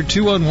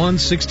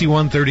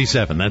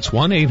 1-800-211-6137. That's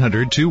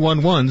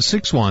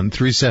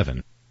 1-800-211-6137.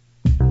 Violet,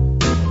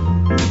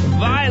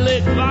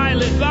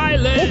 Violet,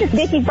 Violet. This is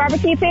Vicky's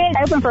Barbecue Pit,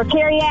 open for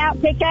carry-out,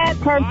 pickup,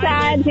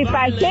 curbside,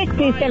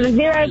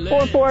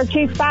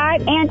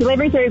 256-270-4425, and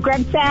delivery through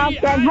Grub South,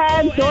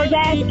 Grubhub,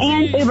 DoorDash,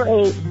 and Uber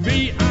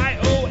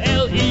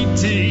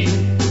Eats.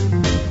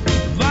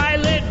 Violet.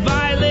 Violet,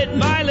 Violet,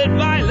 Violet,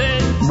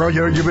 Violet. Well,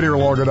 you've been here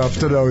long enough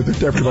to know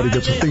that everybody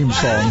gets a theme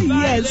song.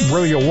 Yes.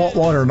 Whether you want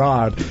one or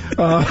not.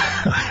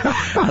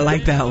 I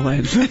like that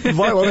one.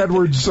 Violet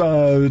Edwards,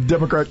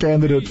 Democrat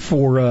candidate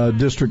for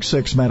District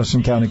 6,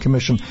 Madison County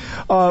Commission.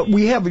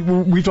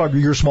 We've talked to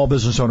your small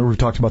business owner. We've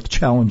talked about the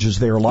challenges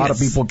there. A lot of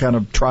people kind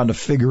of trying to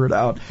figure it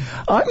out.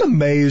 I'm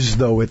amazed,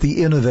 though, at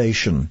the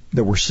innovation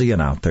that we're seeing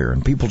out there,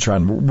 and people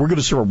we're going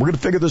to survive. We're going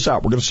to figure this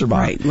out. We're going to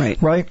survive.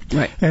 Right.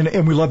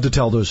 And we love to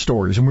tell those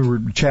stories. And we were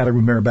chatting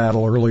with Mayor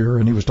Battle earlier,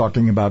 and he was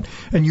talking about,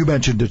 and you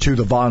mentioned it too,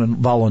 the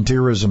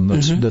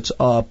volunteerism that's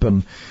up,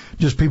 and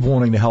just people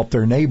wanting to help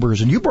their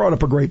neighbors. And you brought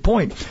up a great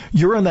point.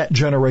 You're in that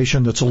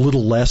generation that's a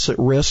little less at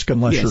risk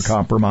unless you're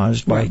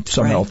compromised by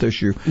some health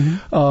issue.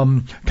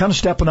 Kind of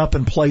stepping up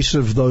in place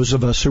of those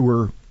of us who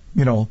are,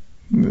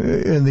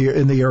 in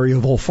the area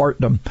of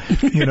olfartdom,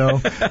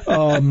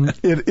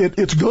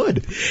 it's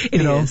good.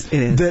 It is.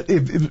 That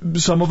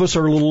if some of us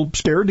are a little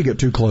scared to get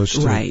too close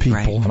to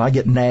people, and I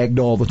get nagged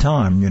all the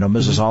time.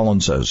 Mrs.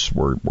 Holland says,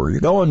 "Where are you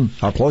going?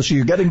 How close are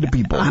you getting to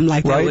people?" I'm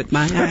like that with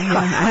I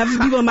have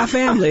people in my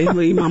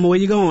family. Mama, where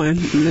you going?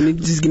 Let me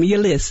just give me your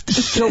list.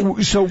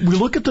 So we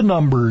look at the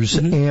numbers,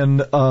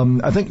 and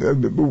I think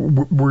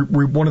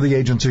one of the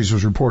agencies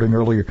was reporting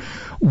earlier,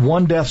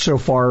 one death so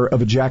far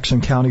of a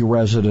Jackson County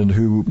resident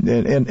who.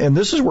 And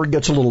this is where it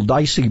gets a little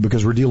dicey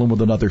because we're dealing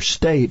with another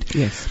state.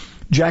 Yes.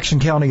 Jackson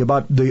County,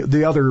 about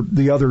the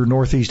other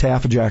northeast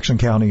half of Jackson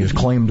County is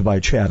claimed by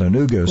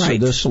Chattanooga. So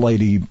this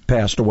lady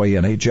passed away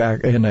in a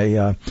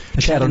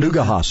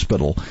Chattanooga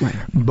hospital,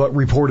 but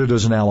reported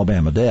as an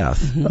Alabama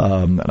death.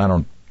 And I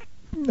don't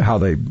how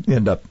they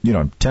end up,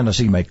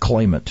 Tennessee may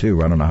claim it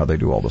too. I don't know how they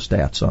do all the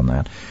stats on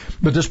that.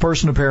 But this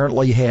person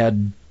apparently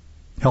had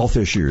health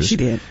issues. She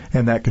did.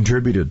 And that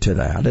contributed to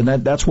that. And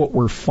that's what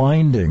we're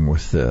finding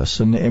with this.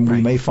 And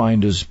we may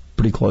find is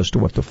pretty close to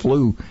what the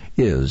flu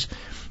is.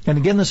 And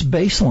again, this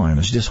baseline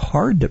is just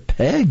hard to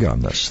peg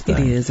on this thing.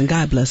 It is, and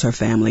God bless her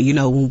family.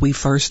 When we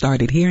first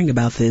started hearing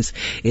about this,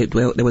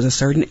 there was a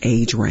certain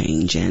age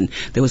range, and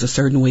there was a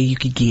certain way you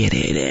could get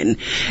it.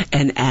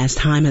 And as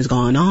time has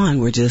gone on,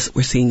 we're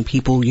seeing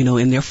people,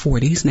 in their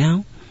 40s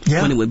now.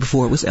 Yeah.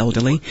 Before it was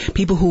elderly.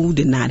 People who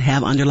did not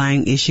have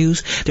underlying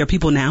issues. There are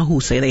people now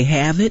who say they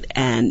have it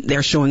and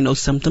they're showing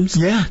those symptoms.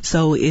 Yeah.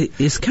 So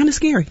it's kind of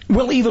scary.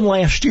 Well, even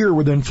last year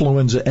with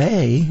influenza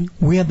A,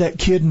 we had that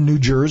kid in New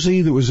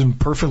Jersey that was in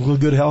perfectly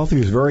good health. He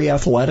was very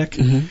athletic.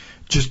 Mm-hmm.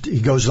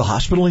 He goes to the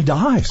hospital and he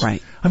dies.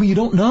 Right. I mean, you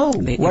don't know,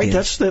 right?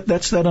 That's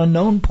that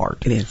unknown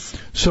part. It is.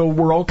 So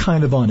we're all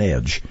kind of on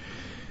edge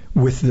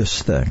with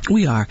this thing.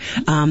 We are.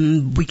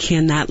 We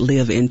cannot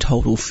live in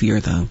total fear,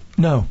 though.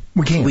 No,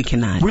 we can't. We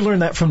cannot. We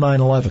learned that from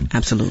 9/11.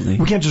 Absolutely.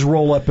 We can't just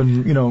roll up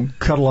and,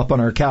 cuddle up on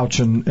our couch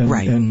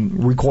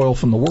and recoil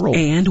from the world.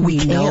 And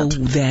we know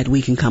that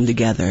we can come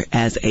together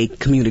as a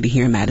community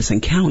here in Madison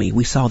County.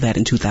 We saw that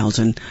in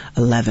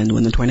 2011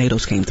 when the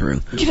tornadoes came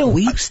through.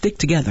 We stick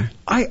together.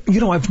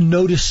 I've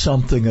noticed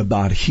something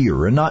about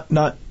here, and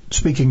not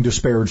speaking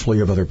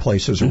disparagingly of other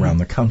places around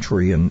the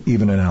country and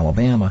even in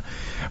Alabama,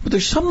 but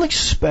there's something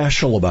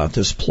special about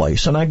this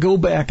place. And I go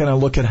back and I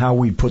look at how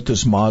we put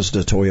this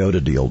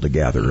Mazda-Toyota deal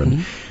together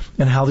and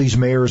how these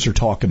mayors are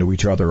talking to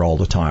each other all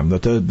the time.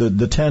 That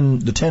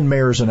the 10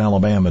 mayors in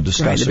Alabama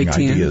discussing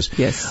ideas.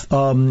 Yes.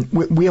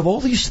 We have all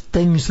these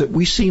things that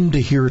we seem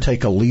to hear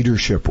take a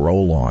leadership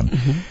role on.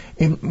 Mm-hmm.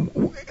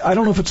 And I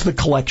don't know if it's the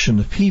collection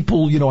of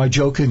people. I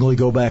jokingly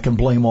go back and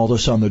blame all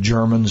this on the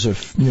Germans.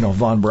 If,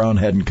 von Braun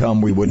hadn't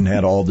come, we wouldn't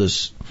have all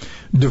this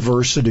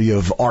diversity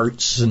of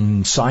arts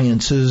and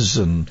sciences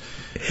and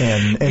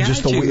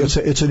just the way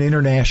it's an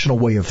international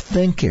way of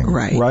thinking.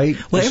 Right.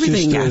 Well, I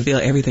feel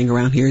everything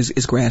around here is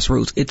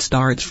grassroots. It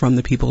starts from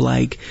the people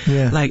like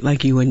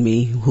you and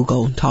me who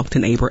go talk to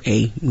neighbor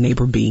A,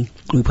 neighbor B.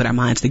 We put our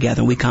minds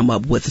together and we come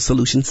up with the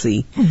solution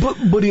C. But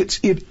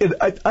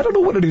I don't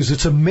know what it is.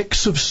 It's a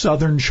mix of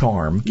Southern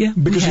charm. Yeah.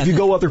 Because if you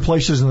go other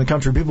places in the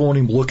country, people won't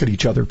even look at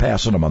each other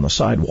passing them on the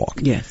sidewalk.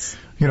 Yes.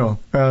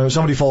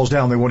 Somebody falls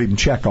down, they won't even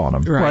check on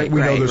them. Right?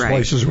 We know there's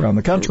places around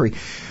the country.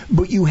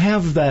 But you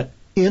have that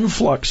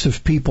influx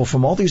of people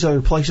from all these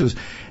other places,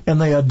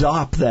 and they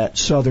adopt that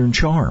Southern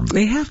charm.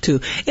 They have to.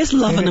 It's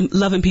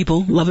loving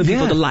people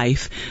to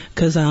life,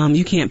 because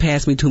you can't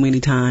pass me too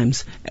many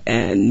times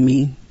and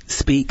me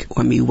speak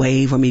or me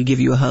wave or me give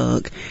you a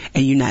hug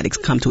and you not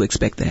come to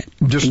expect that.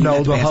 Just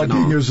know the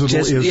hugging is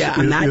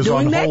I'm not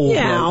doing that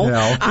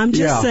now. I'm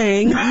just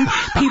saying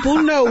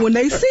people know when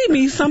they see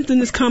me something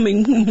is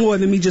coming more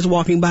than me just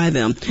walking by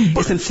them.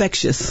 It's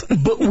infectious.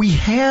 But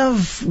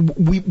we've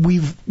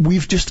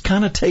just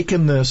kind of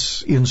taken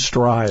this in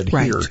stride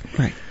here.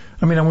 Right.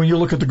 I mean, when you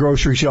look at the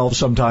grocery shelves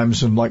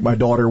sometimes, and like my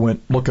daughter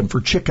went looking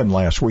for chicken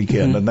last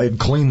weekend, and they'd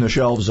clean the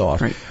shelves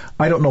off. Right.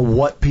 I don't know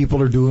what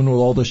people are doing with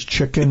all this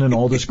chicken and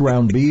all this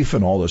ground beef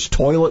and all this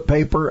toilet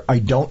paper. I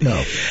don't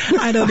know.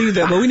 I don't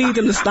either, but we need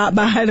them to stop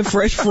by the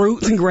fresh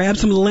fruits and grab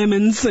some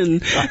lemons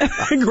and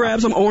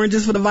grab some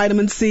oranges for the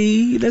vitamin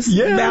C. Let's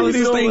balance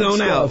this thing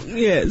on out.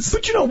 Yes.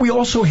 But, we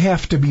also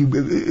have to be,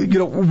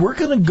 we're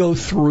going to go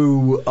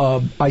through,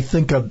 I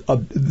think,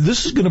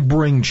 this is going to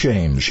bring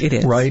change. It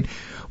is. Right?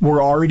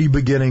 We're already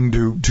beginning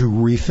to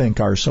rethink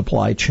our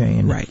supply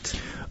chain.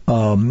 Right.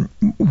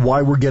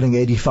 Why we're getting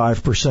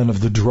 85%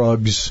 of the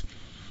drugs,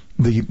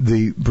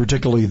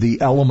 particularly the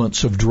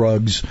elements of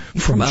drugs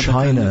from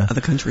China. Other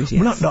countries,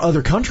 yes. Well, not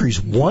other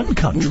countries, one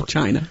country.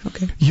 China,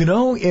 okay.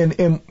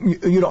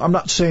 And I'm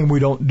not saying we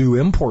don't do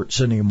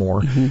imports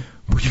anymore. Mm-hmm.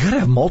 But you got to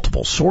have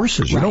multiple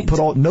sources. Right. You don't put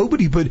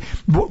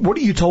what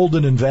are you told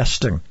in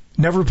investing?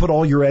 Never put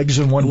all your eggs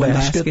in one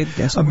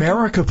basket.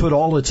 America put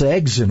all its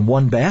eggs in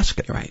one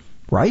basket. Right.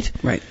 Right?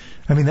 Right.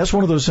 I mean, that's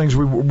one of those things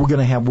we're going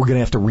to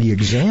have to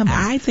re-examine.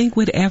 I think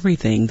with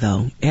everything,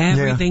 though,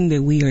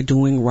 that we are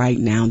doing right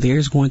now,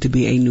 there's going to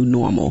be a new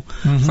normal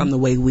from the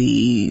way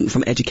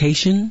from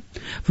education,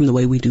 from the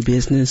way we do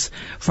business,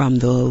 from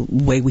the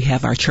way we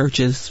have our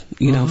churches,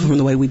 from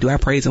the way we do our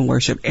praise and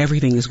worship.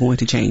 Everything is going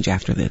to change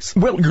after this.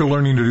 Well, you're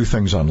learning to do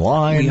things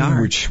online, we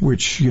are. which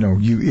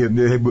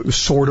it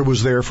sort of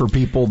was there for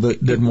people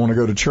that didn't want to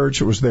go to church.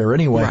 It was there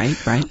anyway.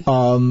 Right.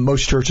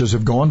 Most churches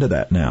have gone to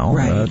that now.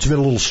 Right. It's been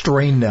a little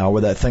strained now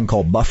with that thing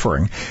called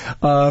buffering.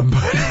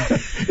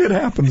 But it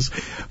happens.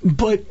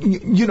 But,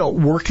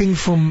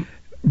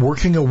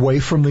 working away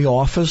from the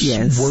office,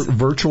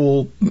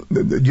 virtual,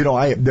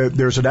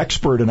 there's an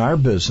expert in our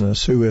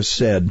business who has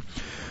said,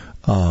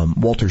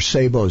 Walter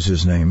Sabo's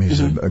his name.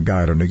 He's a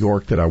guy out of New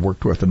York that I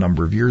worked with a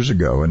number of years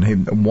ago.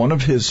 And one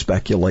of his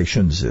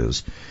speculations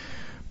is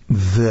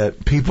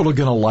that people are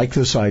going to like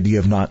this idea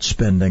of not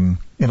spending,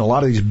 in a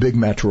lot of these big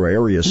metro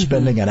areas,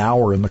 spending an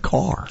hour in the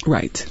car.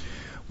 Right.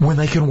 When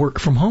they can work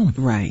from home.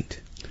 Right.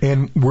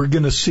 And we're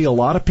going to see a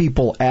lot of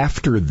people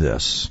after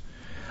this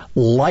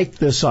like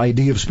this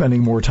idea of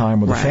spending more time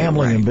with the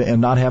family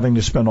and not having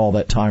to spend all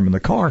that time in the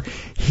car.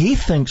 He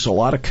thinks a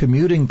lot of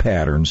commuting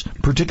patterns,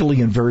 particularly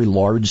in very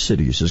large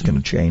cities, is going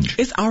to change.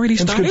 It's already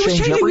started. It was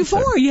changing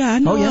before. Yeah, I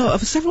know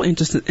of several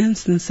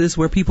instances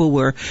where people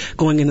were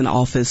going in an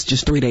office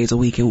just 3 days a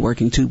week and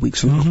working 2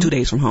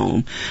 days from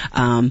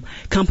home.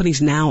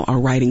 Companies now are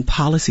writing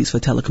policies for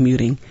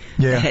telecommuting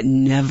that had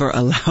never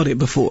allowed it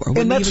before.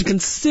 Wouldn't even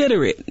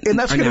consider it. And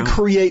that's going to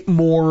create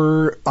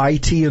more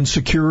IT and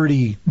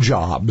security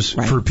jobs.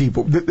 For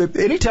people.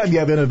 Anytime you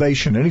have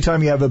innovation,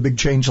 anytime you have a big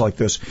change like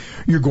this,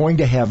 you're going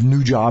to have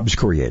new jobs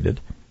created,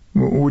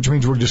 which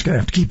means we're just going to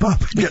have to keep up,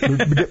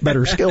 get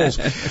better skills.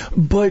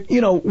 But,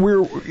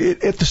 we're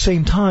at the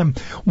same time,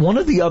 one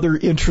of the other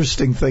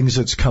interesting things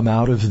that's come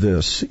out of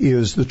this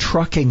is the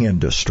trucking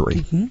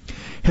industry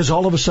has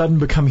all of a sudden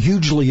become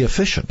hugely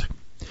efficient.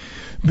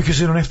 Because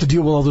they don't have to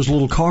deal with all those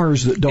little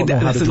cars that don't know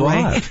how to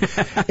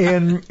drive.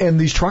 and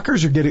these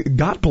truckers are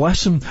God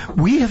bless them,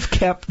 we have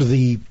kept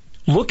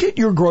look at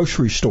your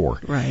grocery store.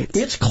 Right.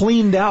 It's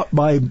cleaned out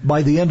by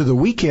the end of the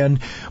weekend,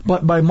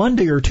 but by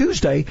Monday or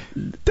Tuesday,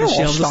 they're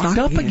all stocked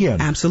up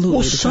again. Absolutely.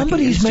 Well,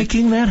 somebody's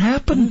making that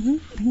happen.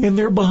 And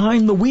they're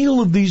behind the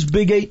wheel of these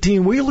big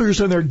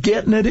 18-wheelers, and they're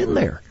getting it in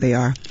there. They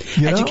are.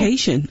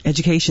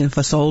 Education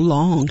for so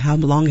long. How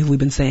long have we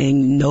been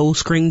saying no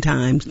screen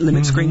time,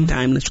 limit screen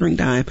time. And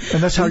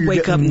that's how you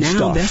wake up now.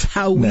 Stuff. That's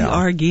how we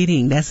are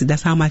getting.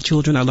 That's how my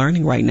children are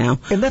learning right now.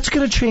 And that's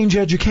going to change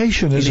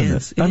education,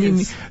 isn't it? I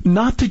mean,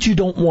 not that you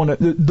don't want to.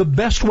 The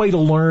best way to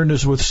learn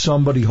is with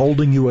somebody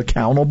holding you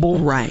accountable.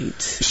 Right.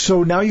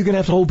 So now you're going to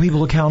have to hold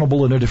people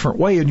accountable in a different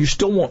way, and you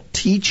still want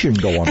teaching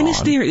going on. And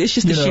it's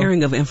just the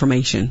sharing of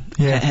information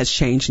has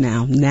changed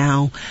now.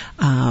 Now,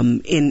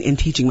 in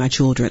teaching my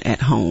children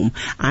at home,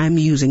 I'm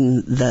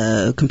using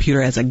the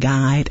computer as a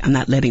guide. I'm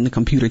not letting the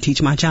computer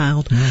teach my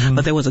child.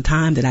 But there was a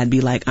time that I'd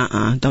be like,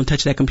 don't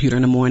touch that computer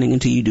in the morning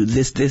until you do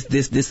this,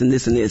 and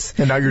this.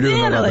 And now you're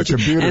doing that on the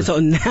computer. And so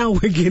now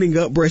we're getting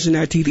up, brushing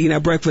our teeth, eating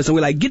our breakfast, and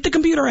we're like, get the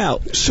computer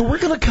out. So we're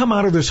going to come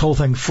out of this whole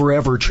thing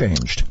forever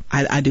changed.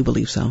 I do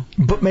believe so.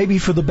 But maybe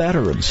for the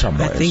better in some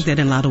ways. I think that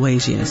in a lot of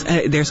ways, yes.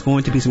 There's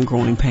going to be some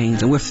growing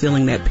pains, and we're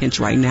feeling that pinch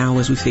right now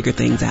as we figure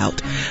things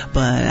out.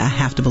 But I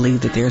have to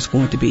believe that there's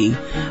going to be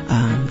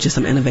just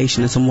some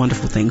innovation and some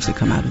wonderful things that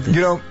come out of this.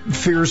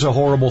 Fear's a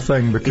horrible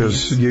thing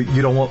because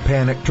you don't want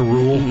panic to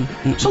rule.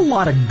 There's a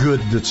lot of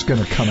good that's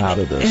going to come out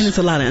of this. And it's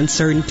a lot of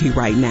uncertainty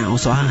right now,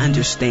 so I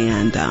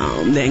understand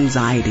the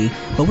anxiety.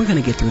 But we're going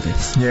to get through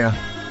this. Yeah.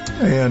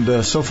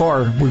 And so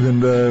far, we've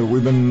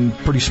been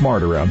pretty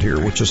smart around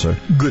here, which is a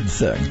good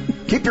thing.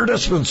 Keep your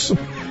distance.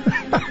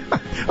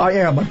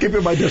 I'm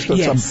keeping my distance.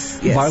 Yes.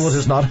 Violet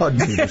has not hugged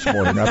me this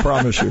morning, I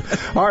promise you.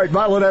 All right,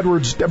 Violet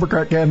Edwards,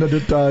 Democrat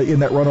candidate in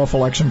that runoff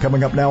election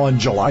coming up now on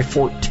July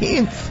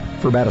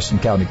 14th for Madison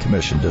County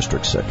Commission,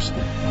 District 6.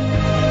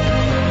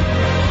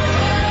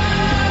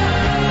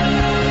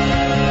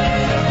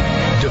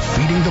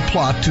 Defeating the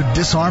plot to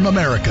disarm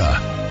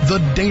America. The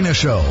Dana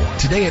Show,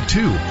 today at 2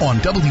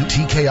 on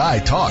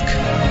WTKI Talk.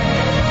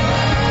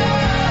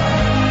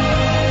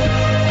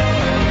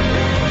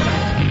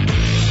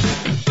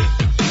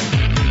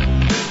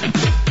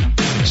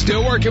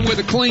 Still working with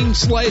a clean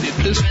slate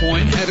at this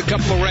point. Had a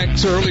couple of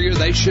wrecks earlier.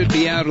 They should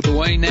be out of the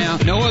way now.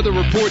 No other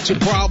reports of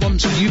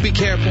problems. You be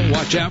careful.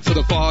 Watch out for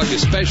the fog,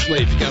 especially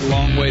if you've got a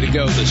long way to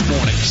go this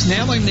morning.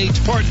 Snelling needs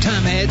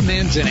part-time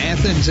admins in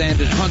Athens and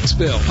in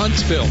Huntsville.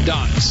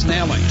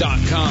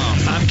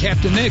 Huntsville.snelling.com. I'm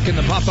Captain Nick in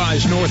the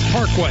Popeyes North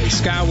Parkway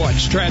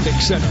Skywatch Traffic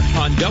Center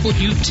on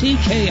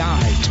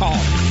WTKI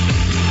Talk.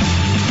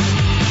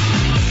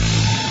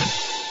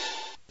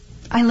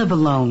 I live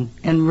alone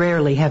and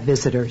rarely have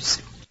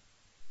visitors.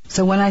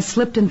 So when I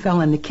slipped and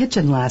fell in the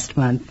kitchen last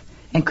month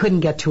and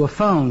couldn't get to a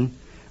phone,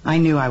 I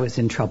knew I was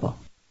in trouble.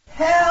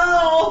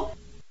 Help!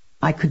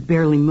 I could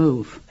barely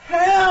move.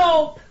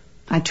 Help!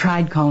 I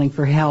tried calling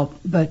for help,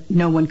 but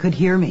no one could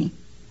hear me.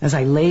 As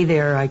I lay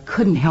there, I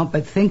couldn't help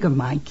but think of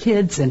my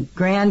kids and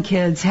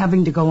grandkids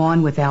having to go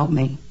on without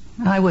me.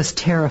 I was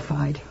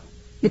terrified.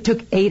 It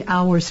took 8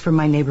 hours for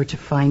my neighbor to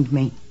find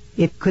me.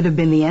 It could have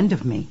been the end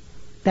of me.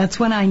 That's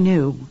when I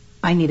knew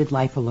I needed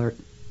Life Alert.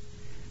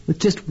 With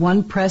just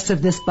one press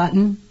of this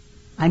button,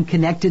 I'm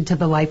connected to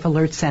the Life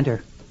Alert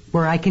Center,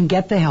 where I can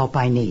get the help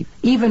I need,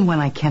 even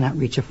when I cannot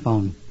reach a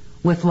phone.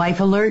 With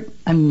Life Alert,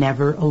 I'm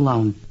never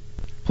alone.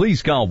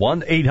 Please call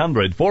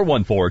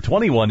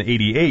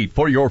 1-800-414-2188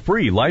 for your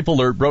free Life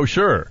Alert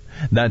brochure.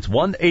 That's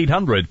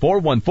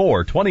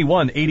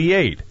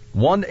 1-800-414-2188.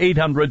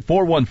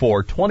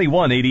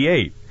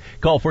 1-800-414-2188.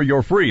 Call for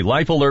your free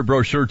Life Alert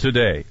brochure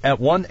today at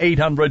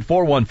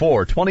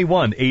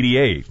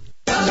 1-800-414-2188.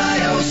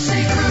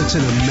 It's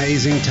an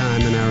amazing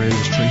time in our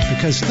industry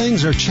because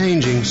things are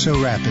changing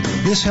so rapidly.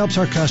 This helps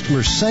our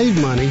customers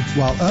save money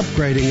while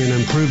upgrading and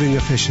improving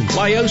efficiency.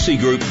 Liosi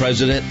Group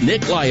President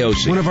Nick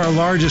Liosi. One of our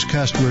largest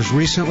customers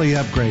recently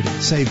upgraded,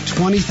 saved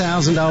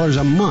 $20,000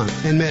 a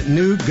month, and met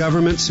new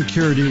government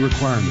security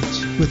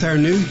requirements. With our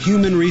new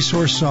human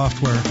resource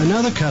software,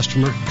 another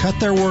customer cut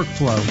their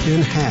workflow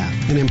in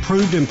half and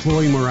improved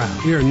employee morale.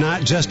 We are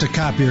not just a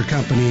copier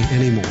company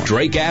anymore.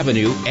 Drake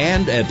Avenue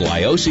and at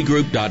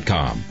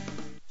liosigroup.com.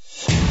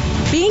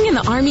 Being in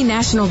the Army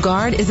National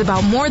Guard is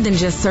about more than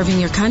just serving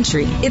your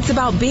country. It's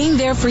about being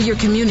there for your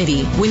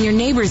community when your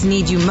neighbors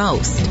need you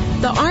most.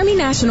 The Army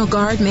National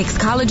Guard makes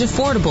college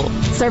affordable.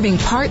 Serving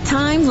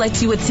part-time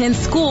lets you attend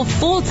school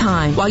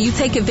full-time while you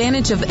take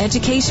advantage of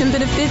education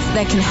benefits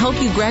that can help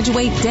you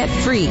graduate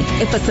debt-free.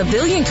 If a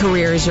civilian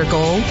career is your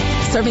goal,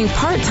 serving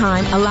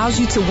part-time allows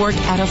you to work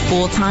at a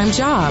full-time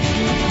job.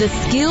 The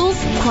skills,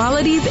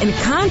 qualities, and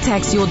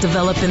contacts you'll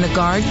develop in the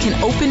Guard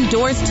can open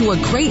doors to a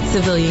great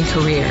civilian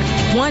career.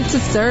 Want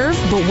to serve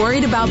but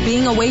worried about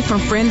being away from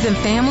friends and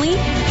family?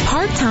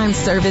 Part-time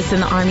service in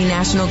the Army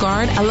National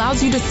Guard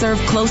allows you to serve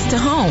close to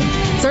home.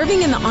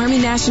 Serving in the Army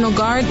National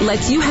Guard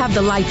lets you have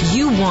the life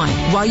you want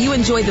while you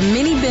enjoy the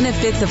many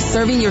benefits of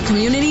serving your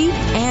community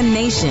and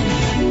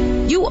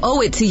nation. You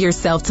owe it to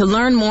yourself to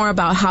learn more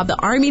about how the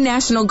Army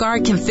National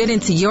Guard can fit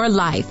into your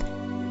life.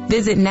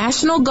 Visit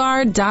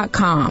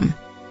NationalGuard.com.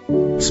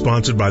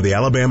 Sponsored by the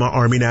Alabama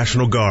Army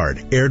National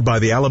Guard. Aired by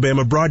the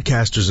Alabama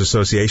Broadcasters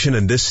Association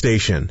and this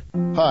station.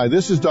 Hi,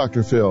 this is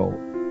Dr. Phil.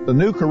 The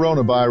new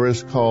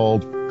coronavirus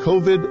called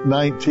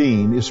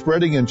COVID-19 is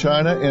spreading in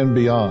China and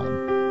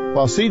beyond.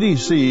 While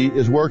CDC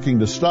is working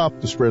to stop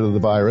the spread of the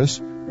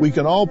virus, we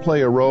can all play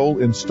a role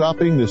in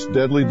stopping this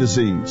deadly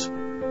disease.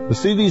 The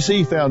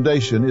CDC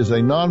Foundation is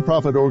a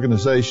nonprofit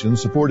organization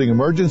supporting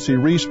emergency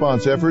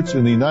response efforts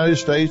in the United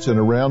States and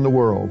around the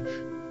world.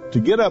 To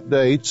get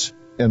updates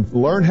and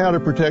learn how to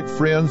protect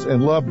friends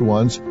and loved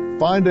ones,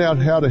 find out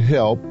how to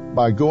help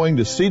by going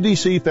to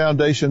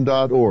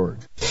cdcfoundation.org.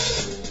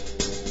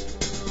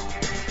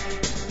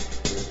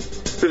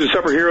 This is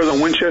Supper Heroes on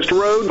Winchester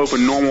Road.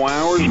 Open normal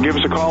hours. Give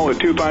us a call at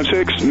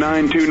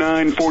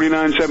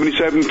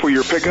 256-929-4977 for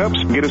your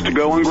pickups. Get us to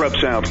go on Grub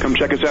South. Come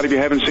check us out if you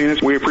haven't seen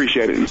us. We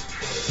appreciate it.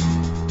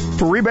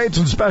 For rebates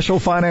and special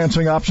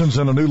financing options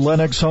in a new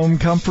Lennox home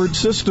comfort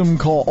system,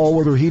 call All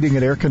Weather Heating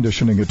and Air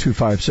Conditioning at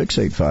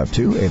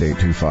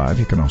 256-852-8825.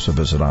 You can also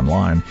visit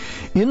online.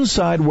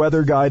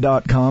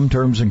 InsideWeatherGuy.com.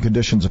 Terms and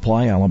conditions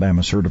apply.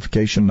 Alabama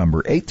certification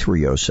number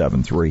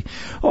 83073.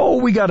 Oh,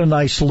 we got a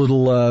nice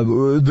little,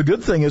 the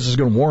good thing is it's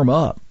going to warm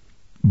up.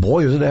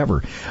 Boy, is it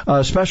ever.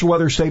 Special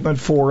weather statement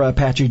for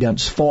patchy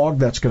dense fog.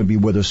 That's going to be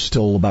with us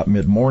still about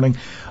mid-morning.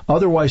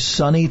 Otherwise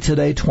sunny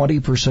today,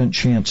 20%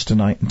 chance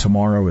tonight and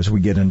tomorrow as we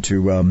get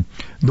into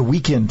the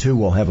weekend, too.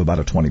 We'll have about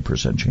a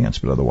 20% chance,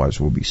 but otherwise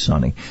we'll be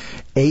sunny.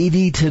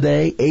 80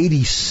 today,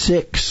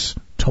 86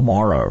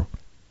 tomorrow.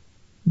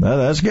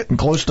 That's getting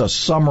close to a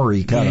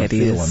summery kind of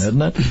feeling,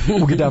 isn't it?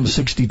 We'll get down to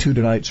 62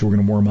 tonight, so we're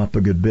going to warm up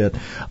a good bit.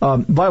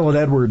 Violet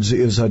Edwards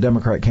is a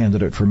Democrat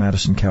candidate for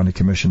Madison County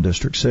Commission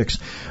District 6.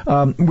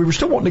 We were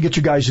still wanting to get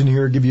you guys in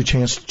here, give you a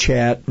chance to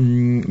chat,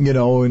 and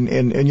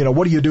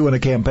what do you do in a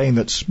campaign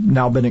that's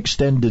now been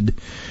extended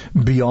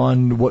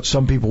beyond what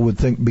some people would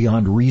think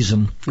beyond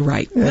reason?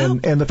 Right.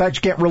 And the fact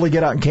you can't really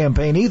get out and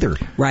campaign either.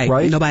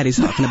 Right. Nobody's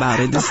talking about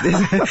it.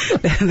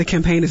 The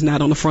campaign is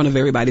not on the front of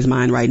everybody's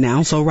mind right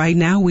now. So right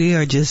now we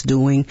are just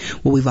doing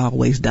what we've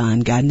always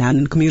done, gotten out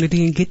in the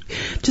community and get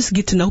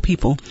to know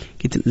people,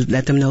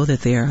 let them know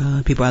that there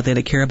are people out there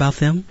that care about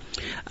them,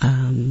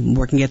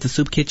 working at the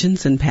soup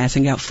kitchens and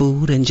passing out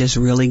food and just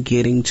really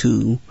getting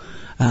to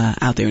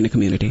out there in the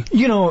community.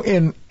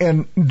 And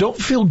don't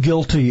feel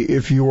guilty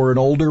if you're an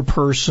older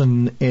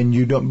person and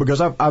you don't, because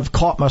I've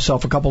caught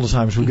myself a couple of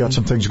times. We've got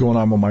some things going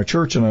on with my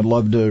church, and I'd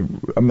love to,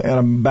 and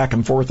I'm back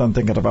and forth. I'm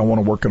thinking if I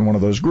want to work in one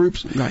of those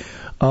groups. Right.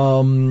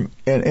 And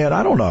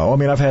I don't know. I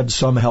mean, I've had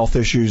some health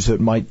issues that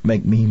might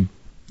make me,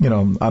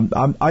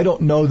 I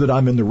don't know that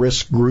I'm in the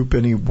risk group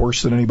any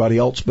worse than anybody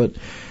else, but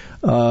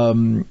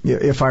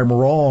if I'm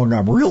wrong,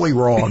 I'm really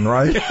wrong,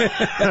 right?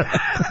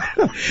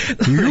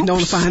 You don't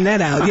want to find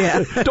that out,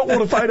 yeah. Don't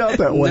want to find out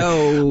that way.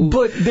 No.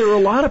 But there are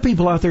a lot of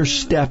people out there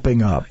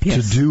stepping up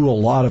to do a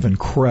lot of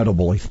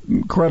incredibly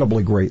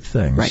great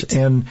things. Right.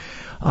 And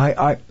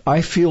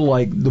I feel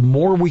like the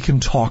more we can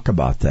talk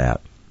about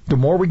that, the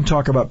more we can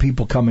talk about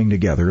people coming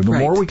together, and the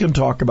more we can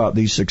talk about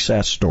these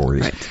success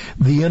stories,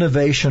 the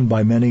innovation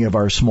by many of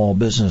our small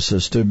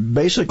businesses to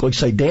basically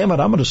say, damn it,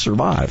 I'm going to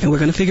survive. And we're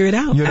going to figure it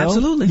out.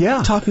 Absolutely.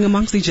 Yeah. Talking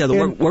amongst each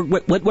other.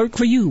 What worked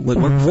for you? What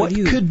worked for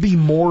you? What could be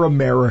more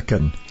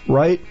American,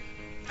 right?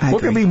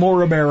 What can be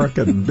more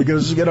American?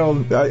 Because,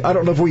 I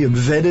don't know if we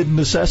invented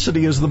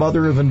necessity as the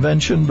mother of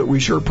invention, but we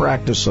sure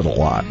practice it a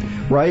lot,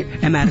 right?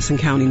 And Madison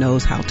County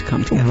knows how to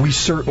come together. We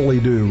certainly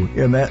do.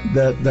 And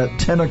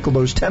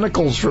those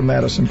tentacles from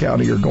Madison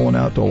County are going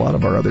out to a lot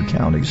of our other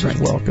counties as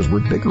well, because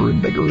we're bigger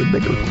and bigger and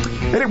bigger.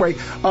 Anyway,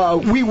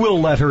 we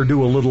will let her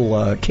do a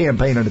little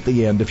campaign at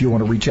the end if you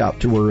want to reach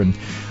out to her and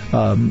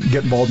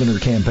get involved in her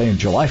campaign.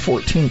 July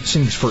 14th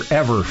seems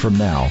forever from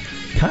now.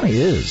 Kind of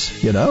is,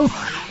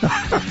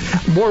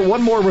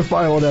 One more with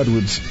Violet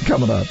Edwards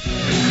coming up.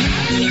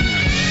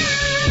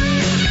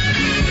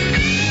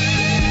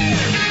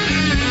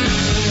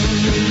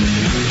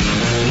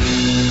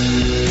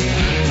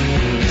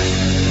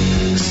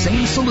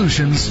 Sane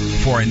solutions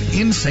for an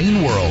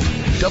insane world.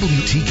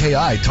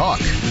 WTKI Talk.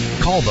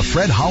 Call the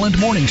Fred Holland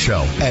Morning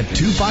Show at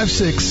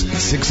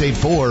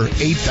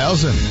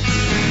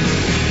 256-684-8000.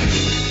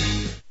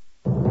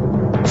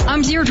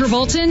 I'm Deirdre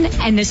Bolton,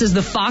 and this is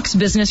the Fox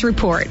Business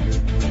Report.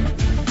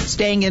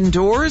 Staying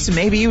indoors,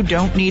 maybe you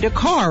don't need a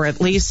car, at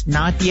least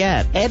not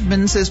yet.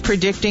 Edmunds is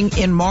predicting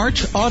in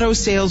March, auto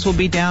sales will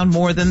be down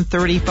more than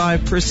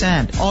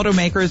 35%.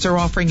 Automakers are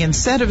offering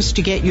incentives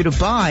to get you to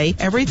buy,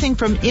 everything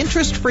from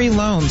interest-free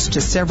loans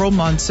to several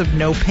months of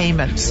no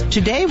payments.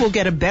 Today, we'll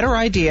get a better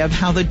idea of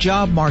how the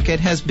job market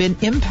has been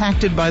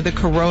impacted by the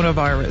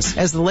coronavirus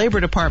as the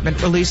Labor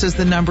Department releases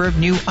the number of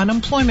new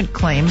unemployment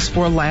claims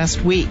for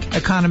last week.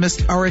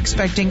 Economists are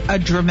expecting a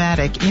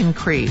dramatic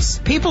increase.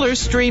 People are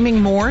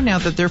streaming more now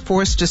that they're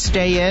forced to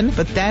stay in,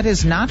 but that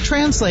is not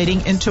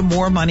translating into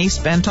more money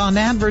spent on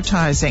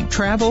advertising.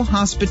 Travel,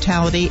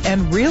 hospitality,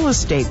 and real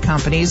estate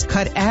companies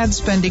cut ad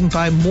spending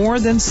by more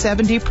than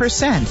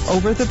 70%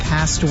 over the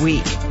past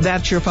week.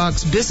 That's your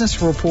Fox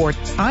Business Report.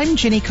 I'm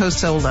Ginny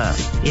Cosola.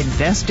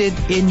 Invested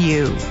in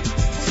you.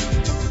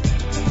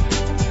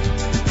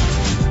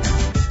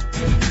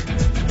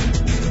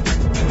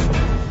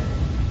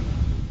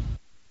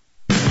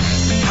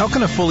 How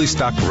can a fully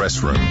stocked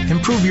restroom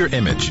improve your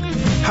image?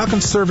 How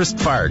can serviced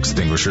fire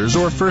extinguishers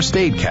or a first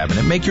aid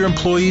cabinet make your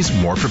employees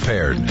more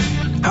prepared?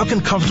 How can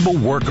comfortable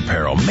work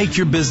apparel make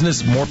your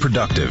business more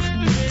productive?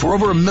 For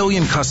over 1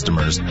 million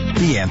customers,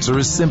 the answer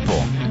is simple.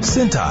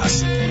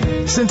 Cintas.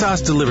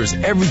 Cintas delivers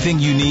everything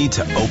you need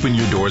to open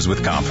your doors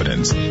with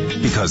confidence.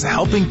 Because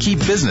helping keep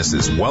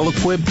businesses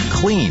well-equipped,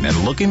 clean,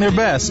 and looking their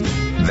best,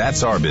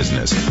 that's our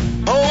business.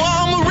 Oh,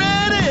 I'm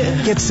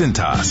ready! Get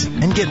Cintas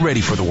and get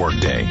ready for the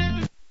workday.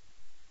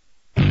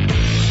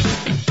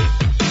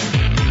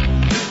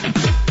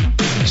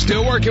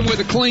 Still working with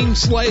a clean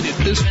slate at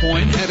this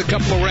point. Had a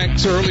couple of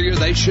wrecks earlier.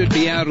 They should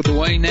be out of the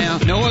way now.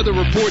 No other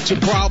reports of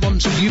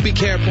problems. You be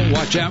careful.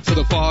 Watch out for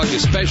the fog,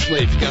 especially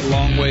if you've got a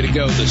long way to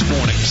go this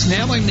morning.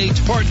 Snelling needs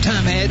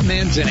part-time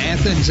admins in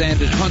Athens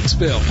and in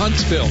Huntsville.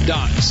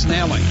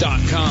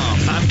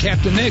 Huntsville.snelling.com. I'm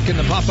Captain Nick in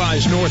the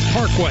Popeyes North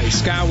Parkway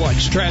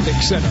Skywatch Traffic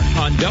Center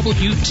on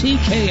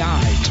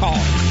WTKI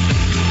Talk.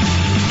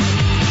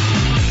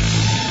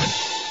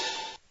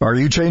 Are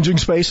you changing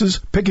spaces?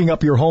 Picking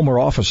up your home or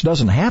office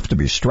doesn't have to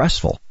be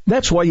stressful.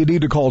 That's why you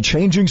need to call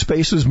Changing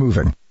Spaces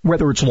Moving.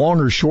 Whether it's long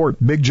or short,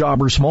 big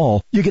job or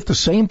small, you get the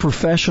same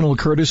professional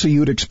courtesy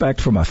you'd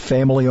expect from a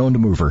family-owned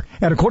mover.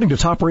 And according to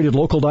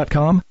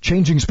TopRatedLocal.com,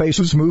 Changing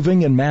Spaces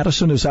Moving in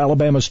Madison is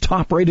Alabama's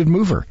top-rated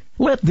mover.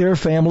 Let their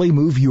family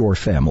move your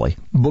family.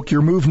 Book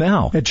your move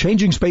now at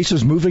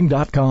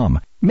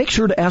ChangingSpacesMoving.com. Make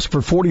sure to ask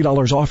for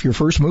 $40 off your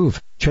first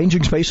move.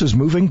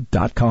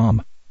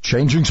 ChangingSpacesMoving.com.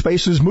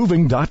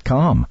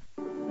 ChangingSpacesMoving.com.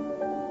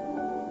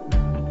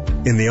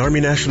 In the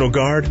Army National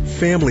Guard,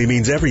 family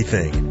means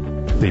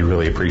everything. They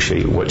really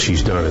appreciate what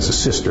she's done as a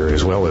sister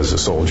as well as a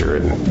soldier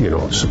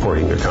and,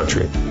 supporting their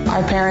country.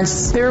 Our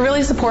parents, they were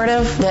really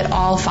supportive that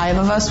all 5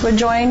 of us would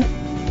join.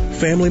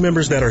 Family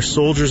members that are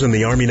soldiers in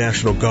the Army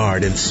National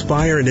Guard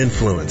inspire and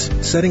influence,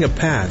 setting a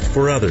path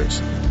for others.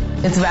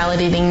 It's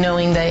validating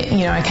knowing that,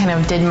 I kind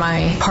of did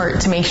my part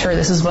to make sure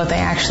this is what they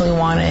actually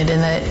wanted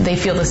and that they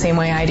feel the same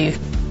way I do.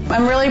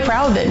 I'm really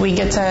proud that we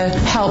get to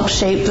help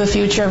shape the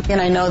future,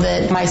 and I know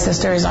that my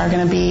sisters are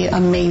going to be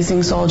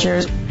amazing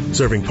soldiers.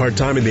 Serving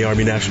part-time in the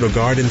Army National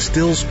Guard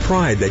instills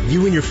pride that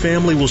you and your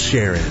family will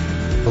share in.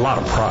 A lot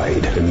of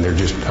pride, and they're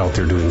just out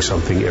there doing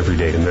something every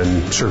day and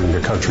then serving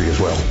their country as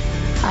well.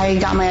 I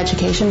got my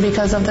education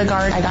because of the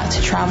Guard. I got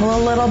to travel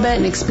a little bit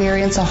and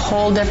experience a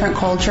whole different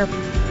culture.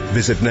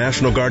 Visit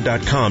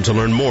NationalGuard.com to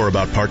learn more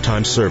about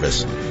part-time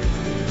service.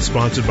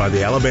 Sponsored by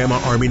the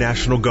Alabama Army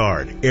National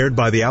Guard. Aired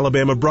by the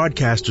Alabama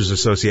Broadcasters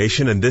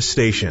Association and this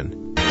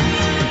station.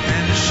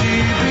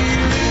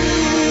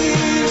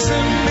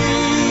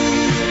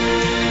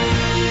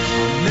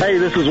 Hey,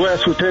 this is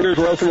Wes with Tenders.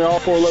 We're open at all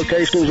 4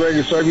 locations,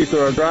 ready to serve you through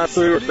our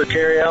drive-thru or the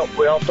carry-out.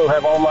 We also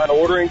have online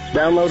ordering.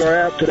 Download our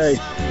app today.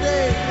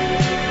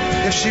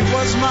 If she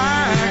was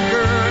my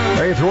girl.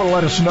 Hey, if you want to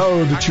let us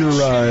know that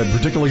you're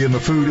particularly in the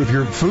food, if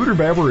you're food or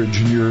beverage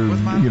and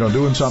you're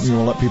doing something, you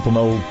want to let people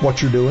know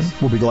what you're doing,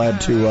 we'll be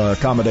glad to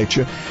accommodate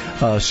you.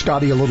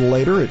 Scotty a little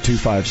later at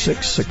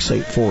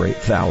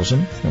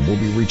 256-6848-8000, and we'll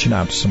be reaching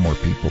out to some more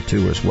people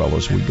too as well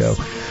as we go.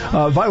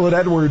 Violet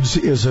Edwards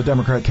is a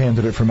Democrat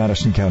candidate for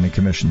Madison County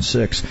Commission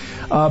 6.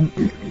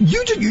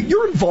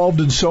 You're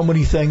involved in so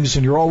many things,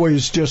 and you're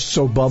always just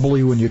so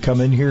bubbly when you come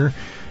in here.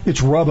 It's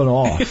rubbing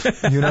off,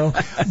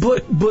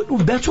 But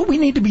that's what we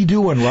need to be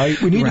doing, right?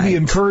 We need to be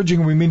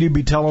encouraging. We need to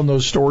be telling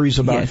those stories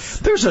about.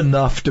 There's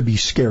enough to be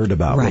scared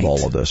about with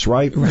all of this,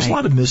 right? There's a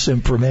lot of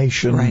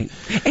misinformation, right?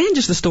 And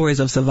just the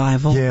stories of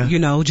survival.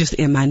 Yeah. Just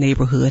in my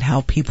neighborhood,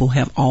 how people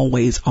have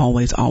always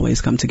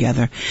come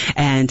together.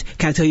 And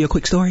can I tell you a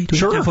quick story? Do we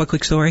have time for a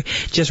quick story?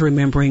 Just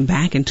remembering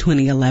back in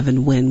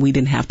 2011 when we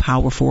didn't have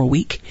power for a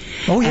week.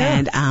 Oh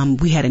yeah. And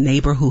we had a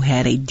neighbor who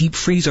had a deep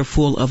freezer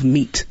full of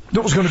meat.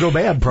 That was going to go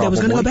bad, probably. That was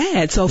going to go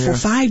bad. So for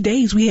 5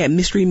 days, we had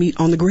mystery meat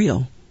on the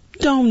grill.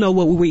 Don't know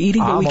what we were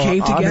eating, but we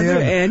came together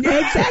and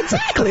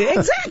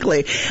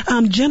exactly.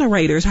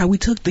 Generators, how we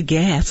took the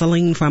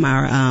gasoline from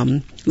our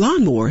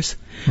lawnmowers,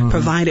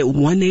 provided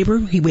one neighbor.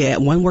 We had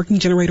one working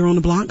generator on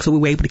the block, so we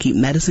were able to keep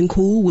medicine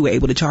cool. We were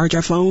able to charge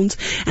our phones.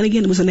 And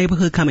again, it was a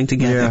neighborhood coming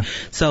together. Yeah.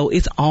 So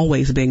it's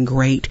always been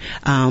great.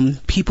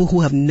 People who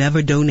have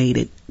never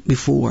donated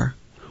before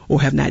or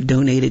have not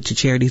donated to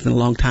charities in a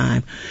long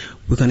time,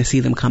 we're going to see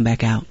them come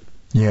back out.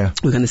 Yeah.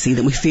 We're going to see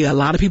them. We see a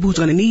lot of people who's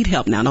going to need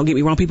help now. Don't get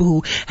me wrong, people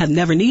who have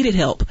never needed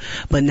help,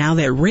 but now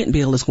that rent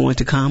bill is going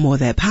to come or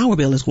that power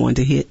bill is going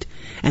to hit,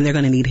 and they're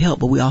going to need help.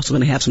 But we're also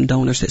going to have some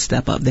donors that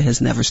step up that has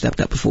never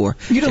stepped up before.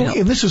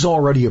 And this is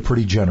already a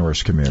pretty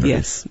generous community.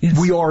 Yes.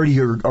 We already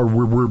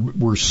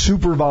we're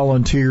super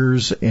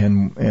volunteers,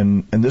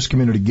 and this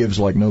community gives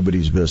like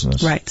nobody's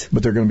business. Right.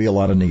 But there are going to be a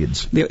lot of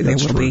needs. There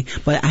will be.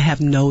 But I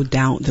have no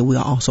doubt that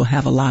we'll also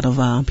have a lot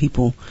of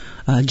people.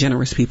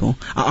 Generous people.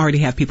 I already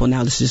have people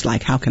now that's just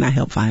like, how can I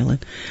help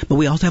Violet? But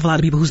we also have a lot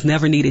of people who's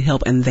never needed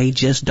help and they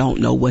just don't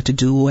know what to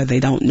do or they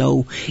don't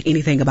know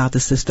anything about the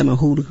system or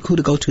who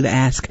to go to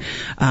ask.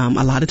 A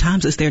lot of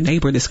times it's their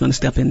neighbor that's going to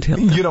step in to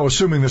help them.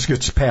 Assuming this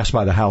gets passed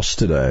by the House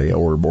today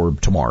or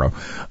tomorrow,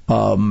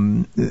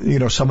 some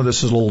of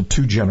this is a little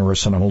too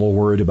generous and I'm a little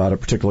worried about it,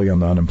 particularly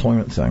on the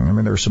unemployment thing. I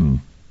mean, there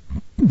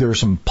are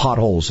some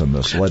potholes in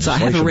this legislation. So I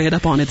haven't read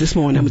up on it this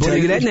morning. I'm going to tell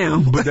you that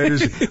now.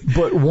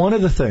 But one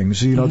of the things,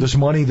 this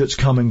money that's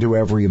coming to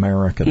every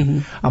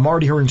American, I'm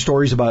already hearing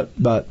stories about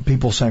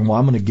people saying, well,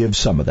 I'm going to give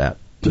some of that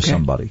to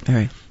somebody. All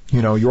right.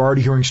 You're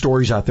already hearing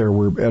stories out there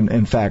where, and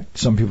in fact,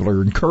 some people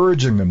are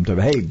encouraging them to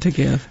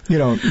give.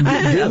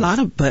 A lot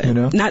of, but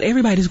not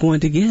everybody's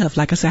going to give.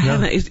 Like I said,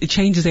 it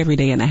changes every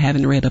day, and I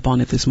haven't read up on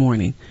it this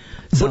morning.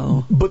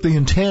 So, but the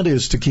intent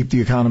is to keep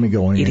the economy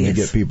going and to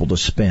get people to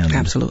spend.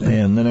 Absolutely.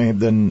 And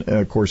then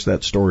of course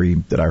that story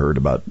that I heard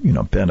about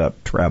pent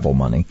up travel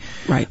money.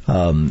 Right.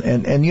 And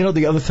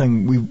the other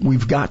thing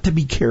we've got to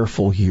be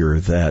careful here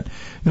that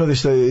they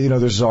say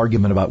there's this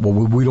argument about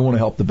we don't want to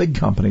help the big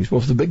companies. Well,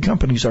 if the big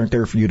companies aren't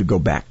there for you to go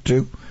back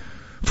to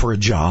for a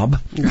job.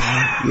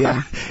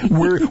 Yeah.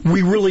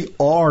 We really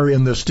are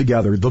in this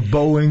together. The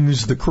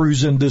Boeings, the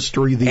cruise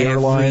industry, the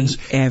airlines,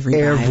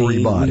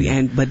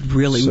 everybody. But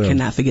really, we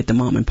cannot forget the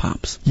mom and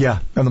pops. Yeah,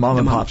 and the mom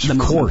and pops, of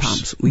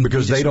course,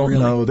 because they don't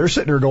know. They're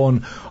sitting there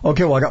going,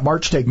 okay, well, I got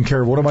March taken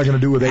care of. What am I going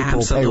to do with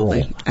April payroll?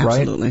 Right?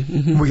 Absolutely.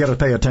 Mm-hmm. We got to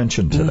pay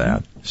attention to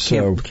that.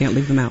 So can't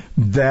leave them out.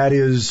 That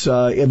is,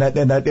 and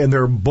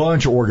there are a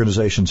bunch of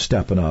organizations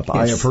stepping up. Yes.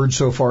 I have heard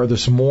so far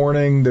this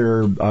morning.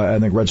 I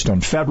think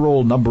Redstone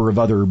Federal, a number of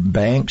other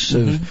banks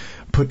have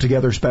put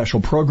together special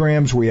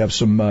programs. We have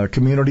some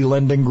community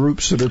lending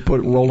groups that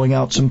are rolling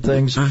out some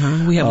things.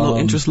 We have low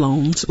interest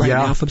loans right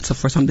now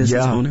for some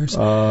business owners.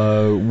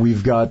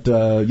 We've got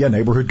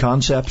Neighborhood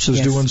Concepts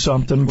is doing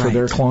something for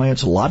their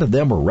clients. A lot of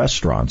them are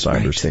restaurants, I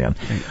understand.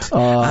 Right.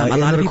 A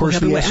lot of course,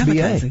 the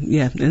SBA.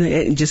 Yeah,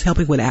 and just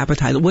helping with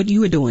advertising. What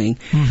you were doing,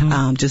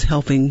 just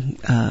helping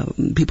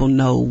people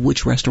know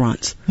which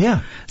restaurants.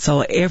 Yeah.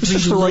 So every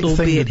little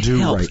bit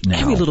helps. Right now.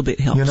 Every little bit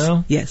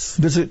helps. Yes.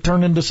 Does it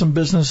turn into some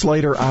business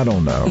later? I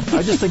don't know.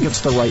 I just think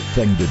it's the right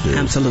thing to do.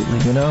 Absolutely.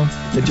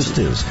 It just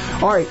is.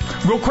 All right,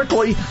 real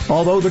quickly,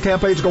 although the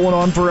campaign's going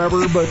on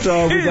forever, but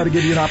we got to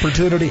give you an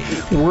opportunity.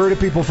 Where do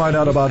people find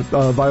out about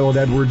Violet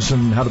Edwards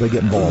and how do they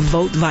get involved?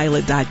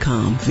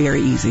 VoteViolet.com.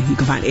 Very easy. You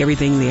can find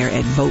everything there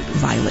at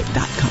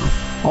VoteViolet.com.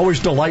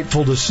 Always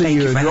delightful to see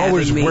you. You're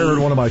always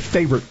wearing one of my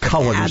favorite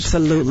colors.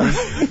 Absolutely.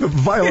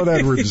 Violet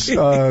Edwards,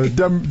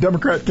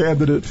 Democrat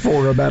candidate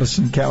for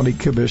Madison County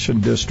Commission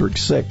District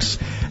 6.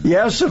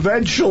 Yes,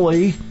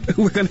 eventually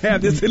we're going to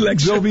have this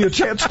election. There'll be a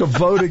chance to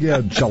vote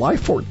again. July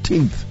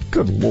 14th.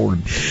 Good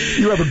Lord.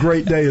 You have a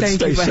great day and stay safe.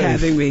 Thank you for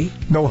having me.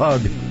 No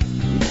hug.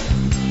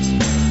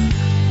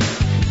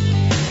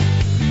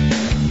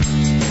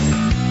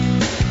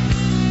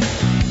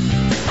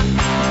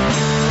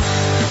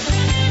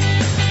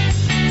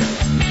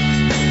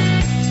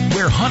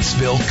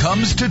 Huntsville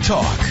comes to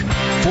talk.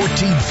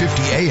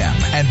 1450 AM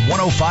and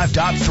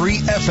 105.3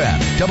 FM.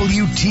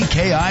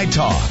 WTKI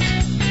Talk.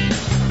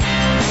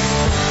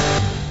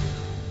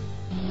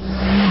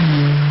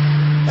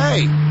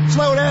 Hey,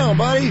 slow down,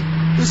 buddy.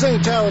 This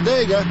ain't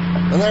Talladega.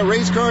 And that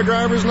race car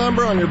driver's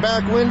number on your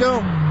back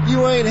window,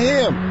 you ain't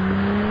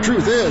him.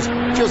 Truth is,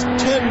 just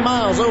 10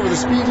 miles over the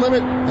speed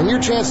limit, and your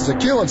chances of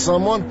killing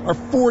someone are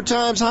 4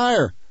 times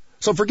higher.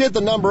 So forget the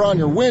number on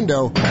your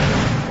window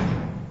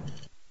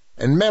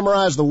and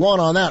memorize the one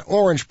on that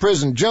orange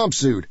prison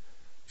jumpsuit.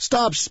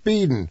 Stop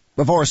speeding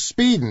before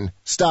speeding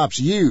stops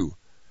you.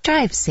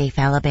 Drive safe,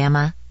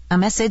 Alabama. A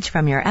message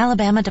from your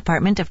Alabama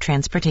Department of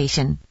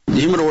Transportation. The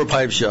Humidor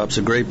Pipe Shop's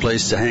a great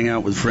place to hang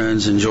out with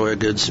friends, enjoy a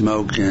good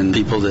smoke, and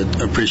people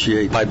that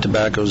appreciate pipe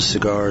tobaccos,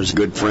 cigars.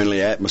 Good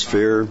friendly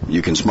atmosphere.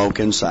 You can smoke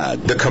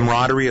inside. The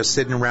camaraderie of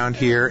sitting around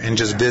here and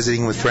just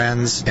visiting with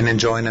friends and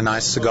enjoying a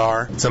nice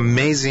cigar. It's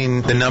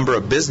amazing the number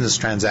of business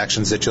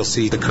transactions that you'll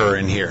see occur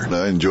in here.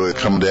 I enjoy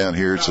coming down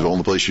here. It's the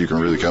only place you can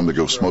really come to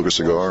go smoke a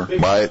cigar.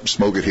 Buy it,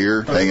 smoke it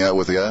here, hang out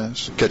with the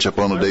guys, catch up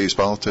on the day's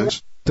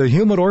politics. The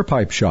Humidor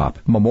Pipe Shop,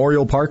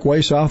 Memorial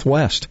Parkway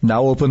Southwest.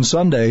 Now open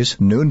Sundays,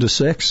 noon to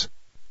 6.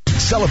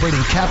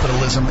 Celebrating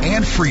capitalism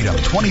and freedom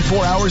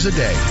 24 hours a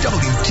day.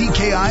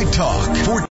 WTKI Talk.